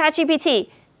 ChatGPT,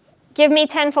 give me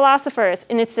 10 philosophers,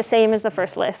 and it's the same as the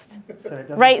first list,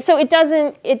 right? So it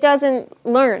doesn't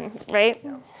learn, right?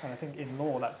 Yeah. And I think in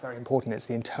law that's very important. It's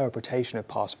the interpretation of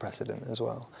past precedent as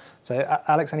well. So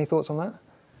Alex, any thoughts on that?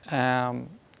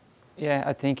 Yeah,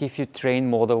 I think if you train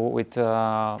model with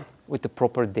the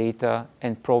proper data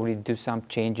and probably do some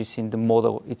changes in the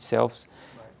model itself,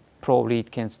 probably it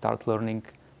can start learning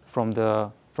from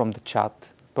the chat.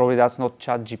 Probably that's not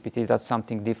ChatGPT, that's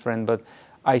something different, but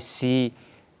I see,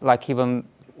 like, even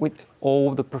with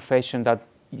all the profession that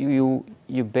you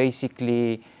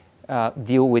basically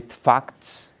deal with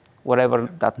facts, whatever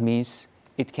that means,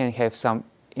 it can have some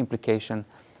implication.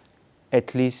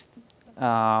 At least,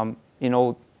 you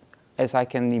know, as I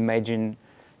can imagine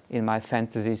in my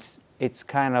fantasies, it's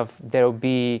kind of, there'll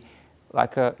be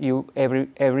like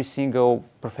every single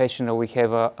professional, we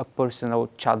have a personal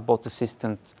chatbot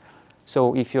assistant.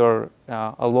 So if you're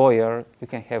a lawyer, you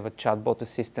can have a chatbot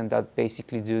assistant that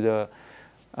basically do the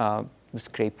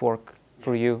scrape work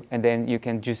for you, and then you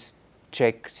can just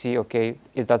check, see, okay,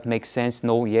 if that makes sense,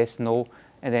 no, yes, no,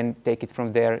 and then take it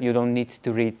from there. You don't need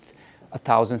to read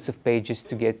thousands of pages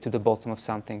to get to the bottom of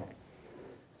something.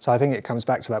 So I think it comes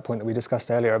back to that point that we discussed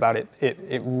earlier about it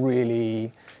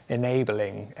really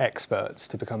enabling experts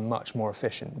to become much more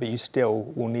efficient, but you still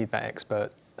will need that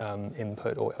expert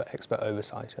input or expert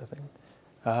oversight, I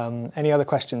think. Any other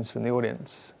questions from the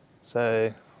audience?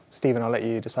 So Stephen, I'll let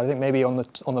you decide. I think maybe on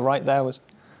the right there was.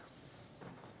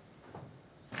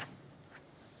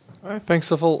 All right, thanks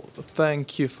of all.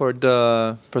 Thank you for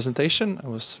the presentation. It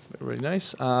was really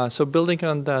nice. So building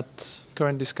on that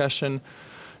current discussion,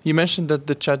 you mentioned that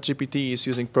the ChatGPT is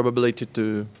using probability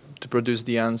to produce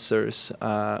the answers,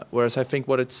 whereas I think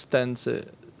what it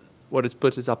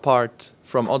puts it apart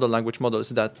from other language models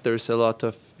is that there's a lot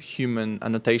of human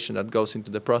annotation that goes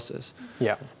into the process.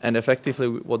 Yeah. And effectively,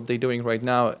 what they're doing right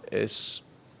now is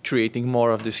creating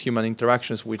more of these human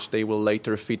interactions, which they will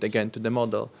later feed again to the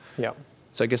model. Yeah.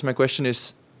 So I guess my question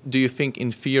is, do you think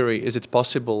in theory, is it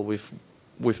possible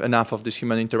with enough of these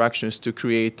human interactions to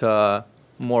create a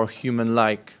more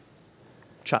human-like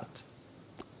chat?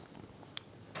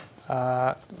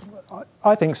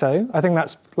 I think so. I think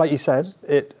that's, like you said,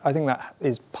 I think that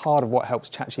is part of what helps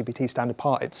ChatGPT stand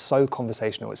apart. It's so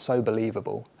conversational, it's so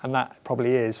believable, and that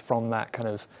probably is from that kind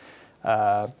of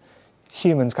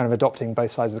humans kind of adopting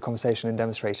both sides of the conversation and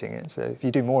demonstrating it. So if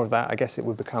you do more of that, I guess it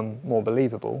would become more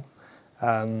believable.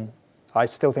 I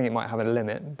still think it might have a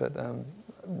limit, but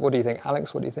what do you think,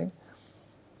 Alex? What do you think?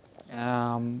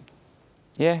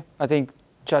 Yeah, I think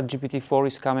ChatGPT 4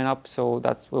 is coming up, so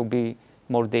that will be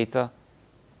more data.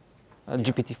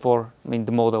 GPT-4, I mean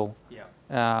the model.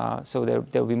 Yeah. So there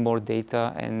will be more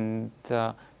data, and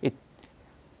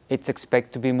it's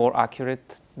expected to be more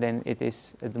accurate than it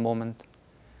is at the moment.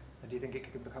 Do you think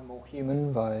it could become more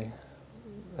human by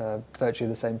virtue of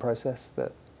the same process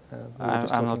that we were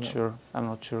just I'm talking not about? sure. I'm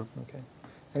not sure. Okay.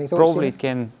 Any thoughts? Probably Gina? it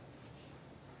can.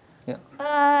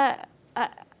 Yeah.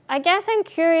 I guess I'm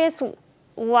curious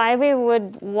why we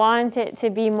would want it to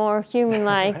be more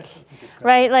human-like,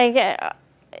 right? Like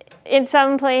in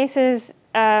some places,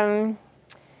 my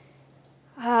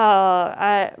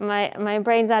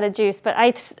brain's out of juice, but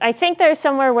I think there's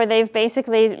somewhere where they've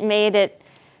basically made it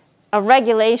a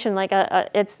regulation, like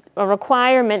it's a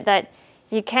requirement that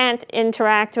you can't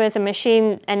interact with a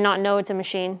machine and not know it's a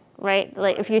machine, right?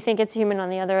 Like if you think it's human on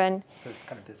the other end. So it's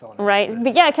kind of dishonest. Right,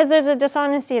 but yeah, because there's a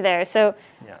dishonesty there. So,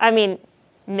 Yeah. I mean,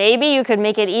 maybe you could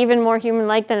make it even more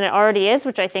human-like than it already is,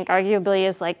 which I think arguably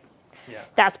is like,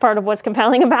 that's part of what's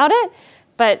compelling about it.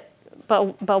 But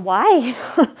why?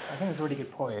 I think it's a really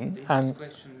good point.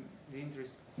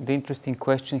 The interesting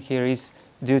question here is,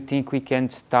 do you think we can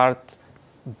start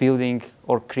building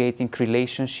or creating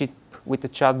relationship with the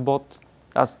chatbot?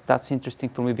 That's interesting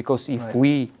for me, because if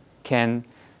we can,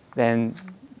 then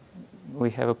we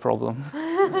have a problem.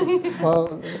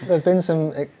 Well, there's been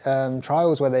some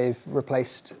trials where they've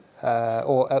replaced,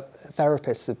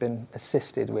 therapists have been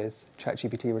assisted with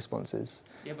ChatGPT responses.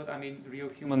 Yeah, but I mean, real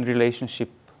human relationship.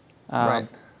 Right.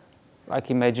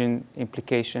 Like imagine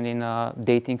implication in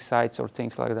dating sites or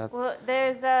things like that. Well,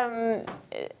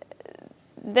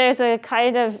 there's a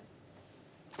kind of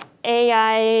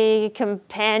AI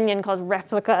companion called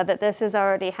Replica that this is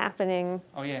already happening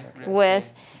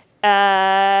with.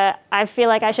 I feel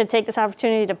like I should take this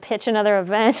opportunity to pitch another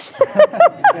event. So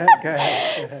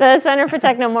the Center for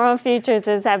Technomoral Futures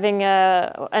is having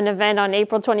an event on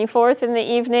April 24th in the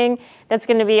evening that's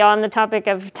going to be on the topic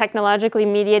of technologically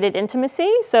mediated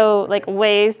intimacy. So like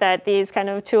ways that these kind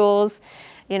of tools,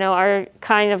 are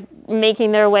kind of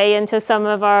making their way into some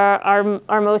of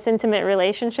our most intimate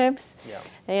relationships. Yeah.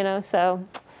 So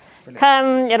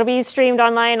come, it'll be streamed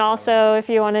online also if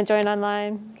you want to join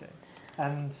online. Okay.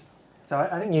 And so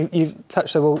I think you've touched,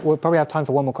 so we'll probably have time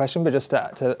for one more question, but just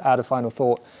to add a final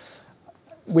thought.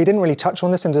 We didn't really touch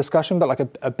on this in the discussion, but like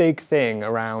a big thing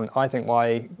around, I think,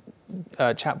 why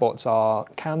chatbots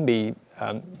can be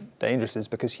dangerous is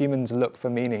because humans look for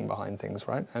meaning behind things,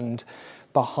 right? And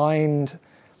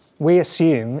we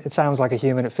assume, it sounds like a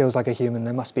human, it feels like a human,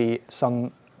 there must be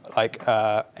some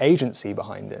agency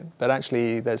behind it, but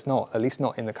actually there's not, at least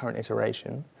not in the current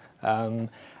iteration.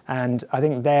 And I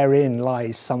think therein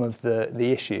lies some of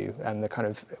the issue and the kind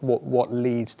of what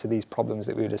leads to these problems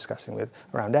that we were discussing with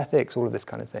around ethics, all of this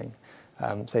kind of thing.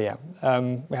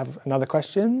 We have another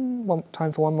question.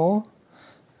 Time for one more.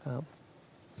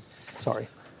 Sorry.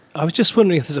 I was just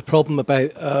wondering if there's a problem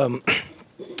about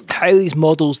how these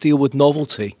models deal with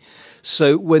novelty.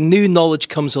 So when new knowledge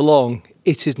comes along,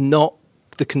 it is not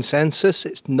the consensus,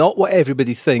 it's not what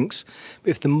everybody thinks, but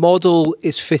if the model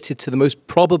is fitted to the most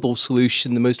probable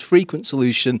solution, the most frequent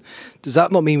solution, does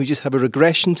that not mean we just have a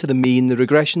regression to the mean, the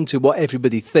regression to what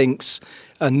everybody thinks,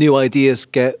 and new ideas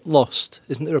get lost?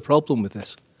 Isn't there a problem with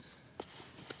this?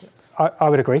 I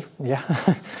would agree, yeah.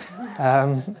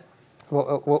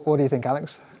 What do you think,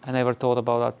 Alex? I never thought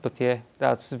about that, but yeah,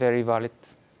 that's very valid.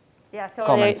 Yeah,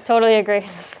 comment. totally agree.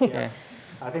 Yeah.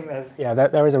 I think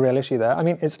there is a real issue there. I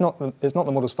mean, it's not the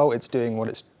model's fault. It's doing what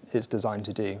it's designed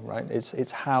to do, right?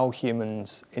 It's how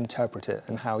humans interpret it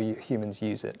and how humans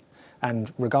use it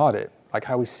and regard it, like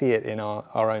how we see it in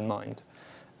our own mind.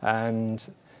 And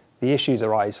the issues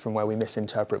arise from where we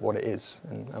misinterpret what it is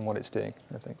and what it's doing,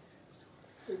 I think.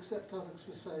 Except Alex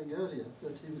was saying earlier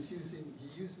that he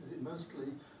uses it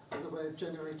mostly as a way of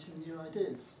generating new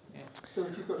ideas. Yeah. So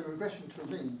if you've got a regression to a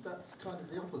mean, that's kind of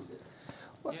the opposite.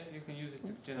 Yeah, you can use it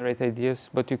to generate ideas,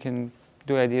 but you can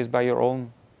do ideas by your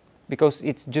own, because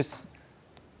it's just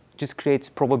creates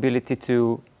probability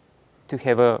to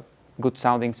have a good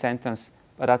sounding sentence,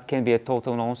 but that can be a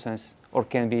total nonsense or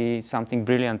can be something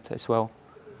brilliant as well.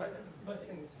 But I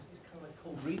think it's kind of like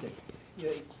cold reading.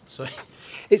 Yeah. So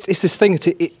it's this thing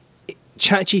that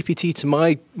ChatGPT to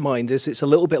my mind it's a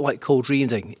little bit like cold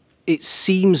reading. It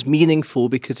seems meaningful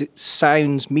because it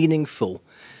sounds meaningful,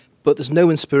 but there's no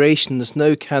inspiration, there's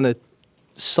no kind of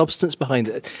substance behind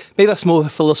it. Maybe that's more of a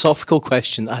philosophical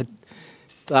question that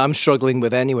I'm struggling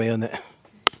with anyway on it.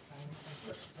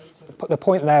 The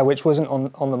point there, which wasn't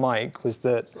on the mic, was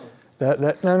that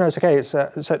no, it's okay. So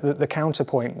the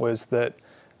counterpoint was that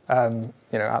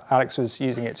Alex was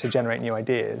using it to generate new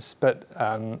ideas, but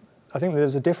I think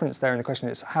there's a difference there in the question.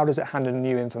 It's how does it handle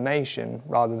new information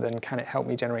rather than can it help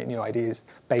me generate new ideas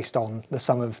based on the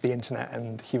sum of the internet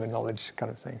and human knowledge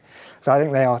kind of thing. So I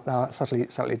think they are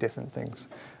slightly different things.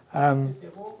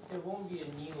 There won't be a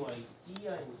new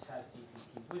idea in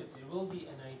ChatGPT, would it? There will be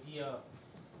an idea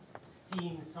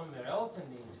seen somewhere else on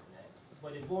the internet,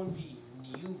 but it won't be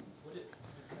new, would it?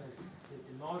 Because the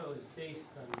model is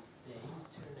based on the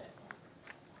internet.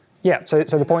 Yeah, so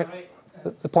the point... Right?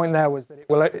 The point there was that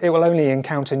it will only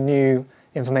encounter new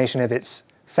information if it's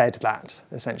fed that,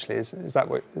 essentially. Is that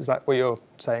what you're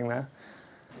saying there?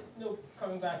 No,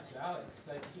 coming back to Alex,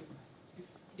 like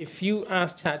if you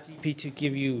ask ChatGPT to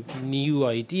give you new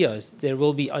ideas, there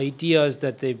will be ideas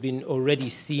that they've been already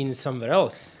seen somewhere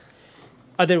else.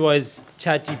 otherwise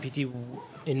ChatGPT,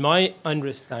 in my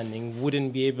understanding,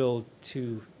 wouldn't be able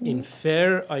to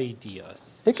infer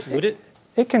ideas, would it?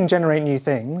 It can generate new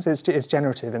things. It's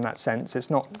generative in that sense. It's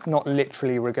not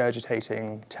literally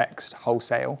regurgitating text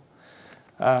wholesale.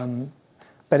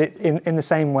 But in the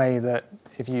same way that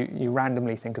if you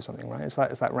randomly think of something, right? It's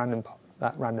that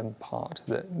random part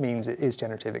that means it is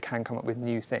generative. It can come up with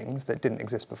new things that didn't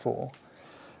exist before.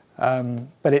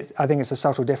 But I think it's a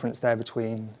subtle difference there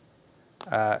between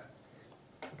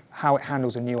how it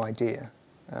handles a new idea.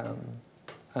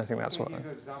 I think that's what. Give you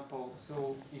an example. So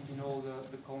if you know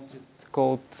the concept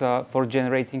code for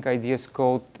generating ideas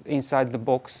code inside the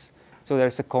box, so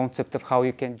there's a concept of how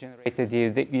you can generate idea.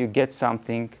 You get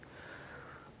something,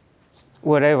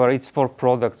 whatever it's for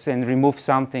products, and remove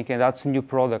something, and that's a new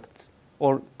product,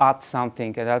 or add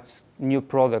something, and that's new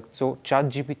product. So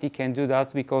ChatGPT can do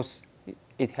that because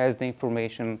it has the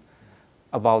information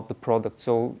about the product.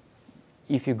 So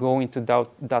if you go into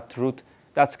that route,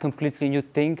 that's a completely new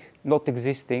thing, not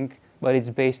existing, but it's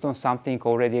based on something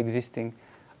already existing.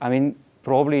 I mean,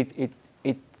 probably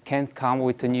it can come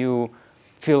with a new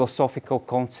philosophical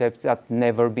concept that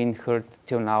never been heard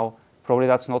till now. Probably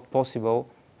that's not possible,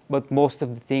 but most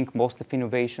of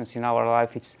innovations in our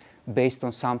life, it's based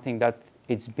on something that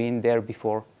it's been there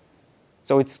before.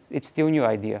 So it's still a new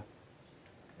idea.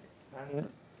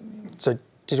 So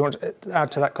did you want to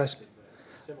add to that question?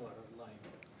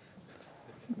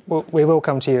 Well, we will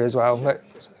come to you as well. But,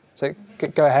 so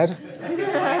go ahead.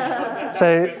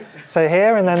 So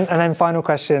here, and then final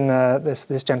question.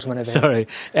 This gentleman over here. Sorry.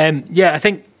 Yeah, I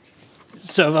think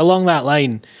sort of along that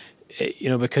line,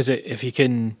 because if you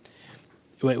can,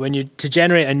 when you to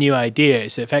generate a new idea,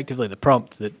 it's effectively the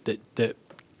prompt that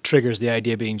triggers the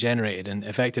idea being generated, and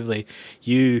effectively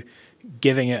you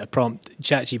giving it a prompt,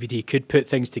 ChatGPT could put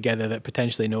things together that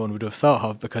potentially no one would have thought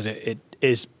of, because it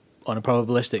is, on a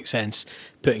probabilistic sense,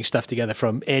 putting stuff together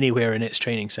from anywhere in its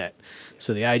training set.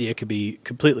 So the idea could be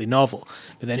completely novel.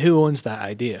 But then who owns that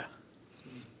idea?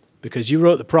 Because you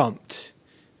wrote the prompt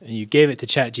and you gave it to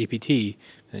ChatGPT,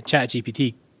 and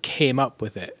ChatGPT came up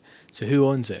with it. So who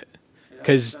owns it?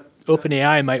 Because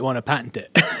OpenAI might want to patent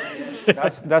it.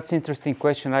 That's an interesting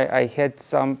question. I had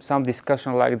some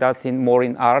discussion like that more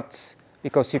in arts,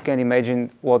 because you can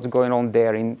imagine what's going on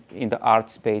there in the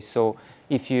art space. So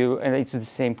and it's the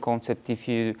same concept. If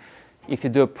you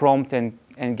do a prompt and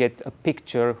get a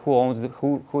picture,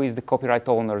 who is the copyright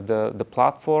owner? The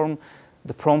platform,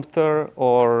 the prompter,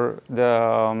 or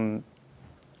the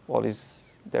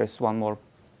there's one more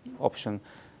option.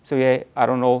 So yeah, I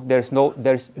don't know. There's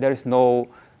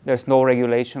no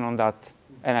regulation on that,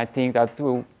 and I think that there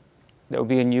will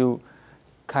be a new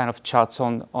kind of chats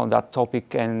on that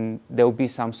topic, and there will be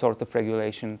some sort of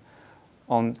regulation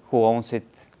on who owns it.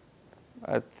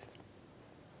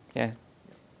 Yeah,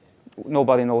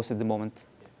 nobody knows at the moment.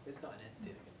 It's not an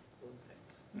entity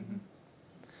that can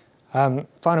own things.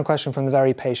 Final question from the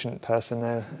very patient person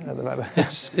there at the back.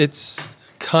 It's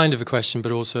kind of a question,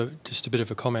 but also just a bit of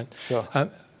a comment. Sure.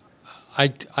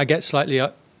 I get slightly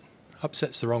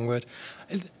upset's the wrong word.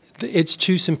 It's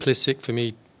too simplistic for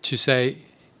me to say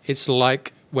it's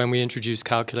like when we introduced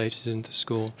calculators into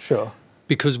school. Sure.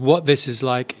 Because what this is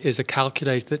like is a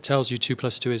calculator that tells you 2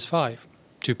 + 2 is 5.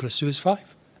 2 + 2 is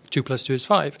 5. 2 + 2 is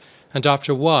 5. And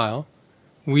after a while,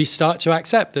 we start to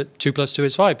accept that 2 + 2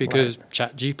 is 5 because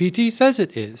ChatGPT says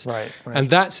it is. Right. And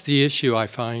that's the issue I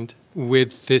find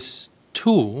with this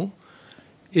tool,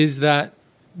 is that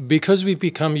because we've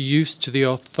become used to the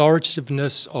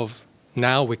authoritativeness of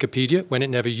now Wikipedia, when it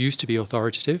never used to be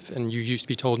authoritative, and you used to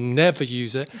be told never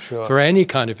use it for any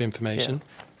kind of information.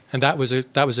 Yeah. And that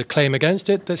was a claim against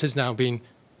it that has now been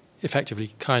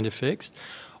effectively kind of fixed.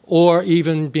 Or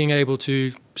even being able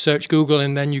to search Google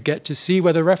and then you get to see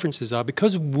where the references are.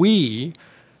 Because we,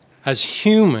 as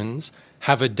humans,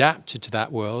 have adapted to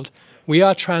that world, we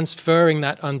are transferring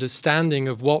that understanding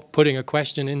of what putting a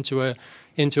question into a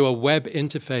web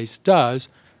interface does,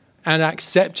 and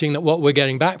accepting that what we're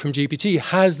getting back from GPT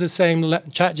has the same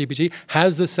ChatGPT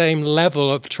has the same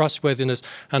level of trustworthiness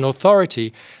and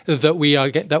authority that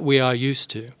we are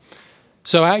used to.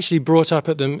 So I actually brought up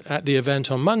at the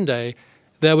event on Monday,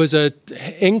 there was an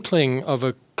inkling of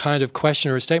a kind of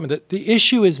question or a statement that the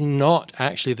issue is not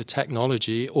actually the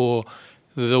technology or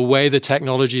the way the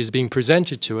technology is being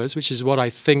presented to us, which is what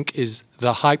I think is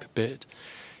the hype bit.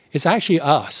 It's actually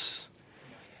us.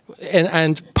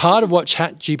 And part of what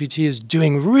ChatGPT is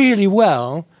doing really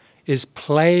well is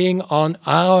playing on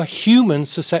our human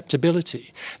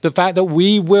susceptibility. The fact that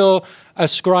we will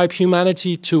ascribe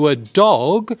humanity to a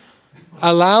dog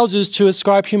allows us to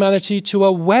ascribe humanity to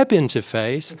a web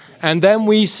interface, and then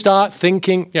we start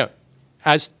thinking,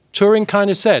 as Turing kind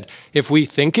of said, if we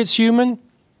think it's human,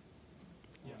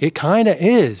 it kind of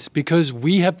is, because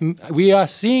we are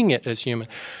seeing it as human.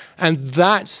 And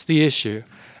that's the issue.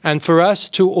 And for us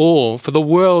to all, for the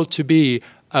world to be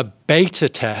a beta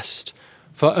test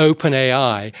for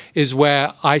OpenAI is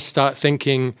where I start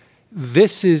thinking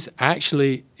this is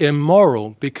actually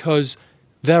immoral, because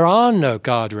there are no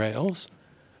guardrails,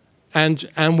 and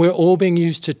we're all being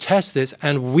used to test this,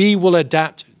 and we will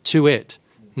adapt to it,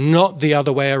 not the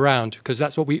other way around, because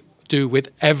that's what we do with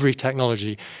every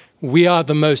technology. We are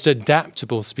the most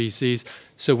adaptable species,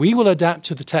 so we will adapt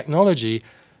to the technology,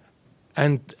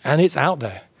 and it's out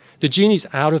there. The genie's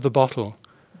out of the bottle.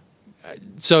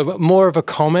 So more of a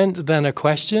comment than a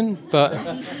question, but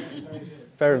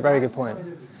Very, very good point.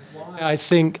 I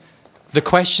think the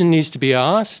question needs to be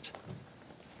asked,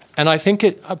 and I think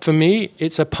for me,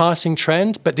 it's a passing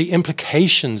trend, but the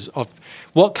implications of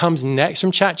what comes next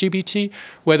from ChatGPT,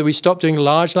 whether we stop doing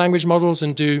large language models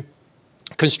and do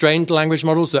constrained language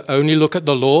models that only look at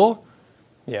the law,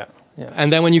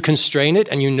 and then when you constrain it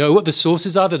and you know what the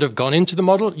sources are that have gone into the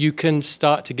model, you can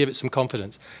start to give it some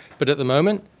confidence. But at the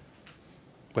moment,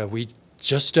 where we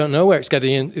just don't know where it's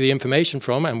getting the information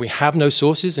from, and we have no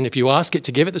sources, and if you ask it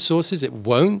to give it the sources, it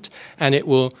won't, and it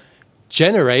will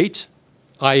generate,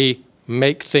 i.e.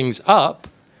 make things up,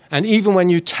 and even when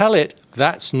you tell it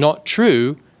that's not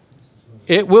true,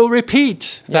 it will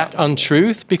repeat that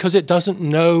untruth because it doesn't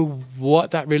know what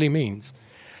that really means.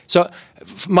 So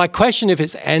my question, if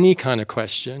it's any kind of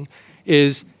question,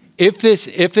 is if this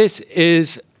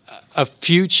is a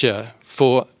future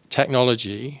for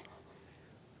technology,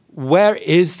 where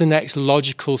is the next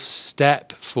logical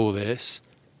step for this,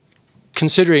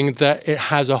 considering that it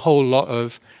has a whole lot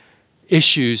of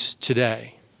issues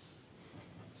today?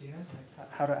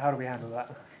 How do we handle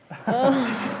that?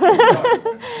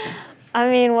 I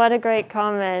mean, what a great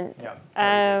comment.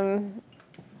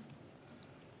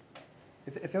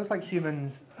 It feels like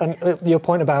humans, and your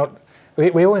point about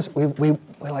we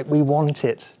want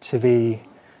it to be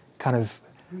kind of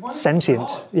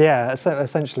sentient. Yeah,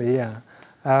 essentially, yeah.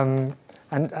 And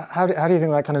how do you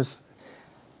think that kind of?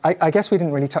 I guess we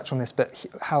didn't really touch on this, but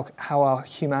how our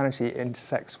humanity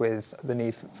intersects with the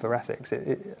need for ethics.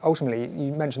 Ultimately,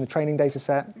 you mentioned the training data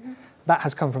set. That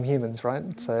has come from humans,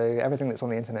 right? So everything that's on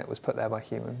the internet was put there by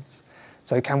humans.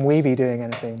 So can we be doing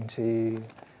anything to,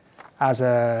 as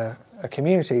a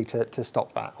community, to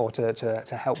stop that, or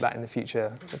to help that in the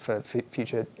future for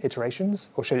future iterations,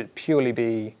 or should it purely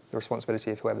be the responsibility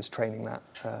of whoever's training that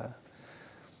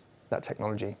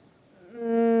technology?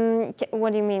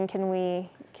 What do you mean? Can we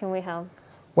help?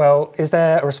 Well, is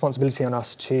there a responsibility on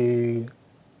us to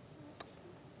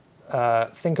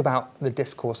think about the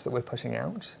discourse that we're putting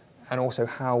out, and also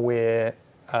how we're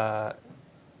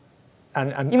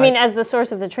you mean as the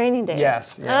source of the training data?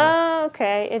 Yes. Yeah. Oh,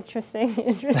 okay. Interesting.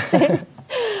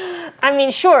 I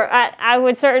mean, sure. I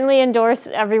would certainly endorse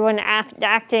everyone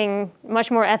acting much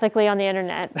more ethically on the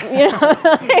internet. You know,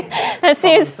 that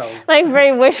seems like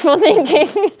very wishful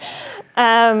thinking.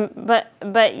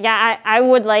 But yeah, I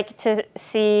would like to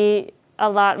see a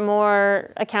lot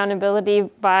more accountability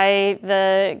by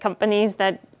the companies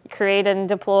that create and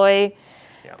deploy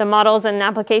the models and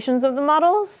applications of the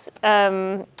models.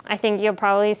 I think you'll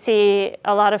probably see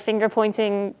a lot of finger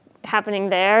pointing happening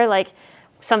there. Like,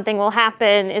 something will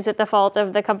happen. Is it the fault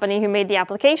of the company who made the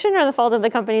application, or the fault of the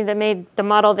company that made the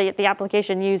model that the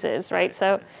application uses, right?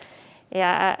 So,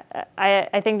 yeah,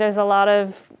 I think there's a lot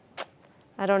of,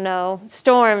 I don't know,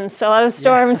 a lot of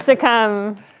storms to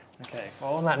come. Okay.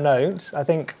 Well, on that note, I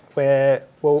think we're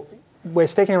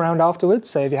sticking around afterwards,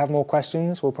 so if you have more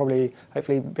questions, we'll probably,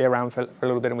 hopefully, be around for a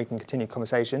little bit and we can continue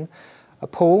conversation.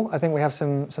 Paul, I think we have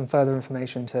some further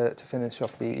information to finish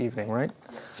off the evening, right?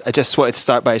 I just wanted to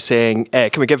start by saying,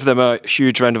 can we give them a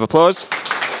huge round of applause?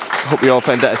 I hope you all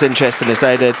found that as interesting as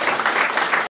I did.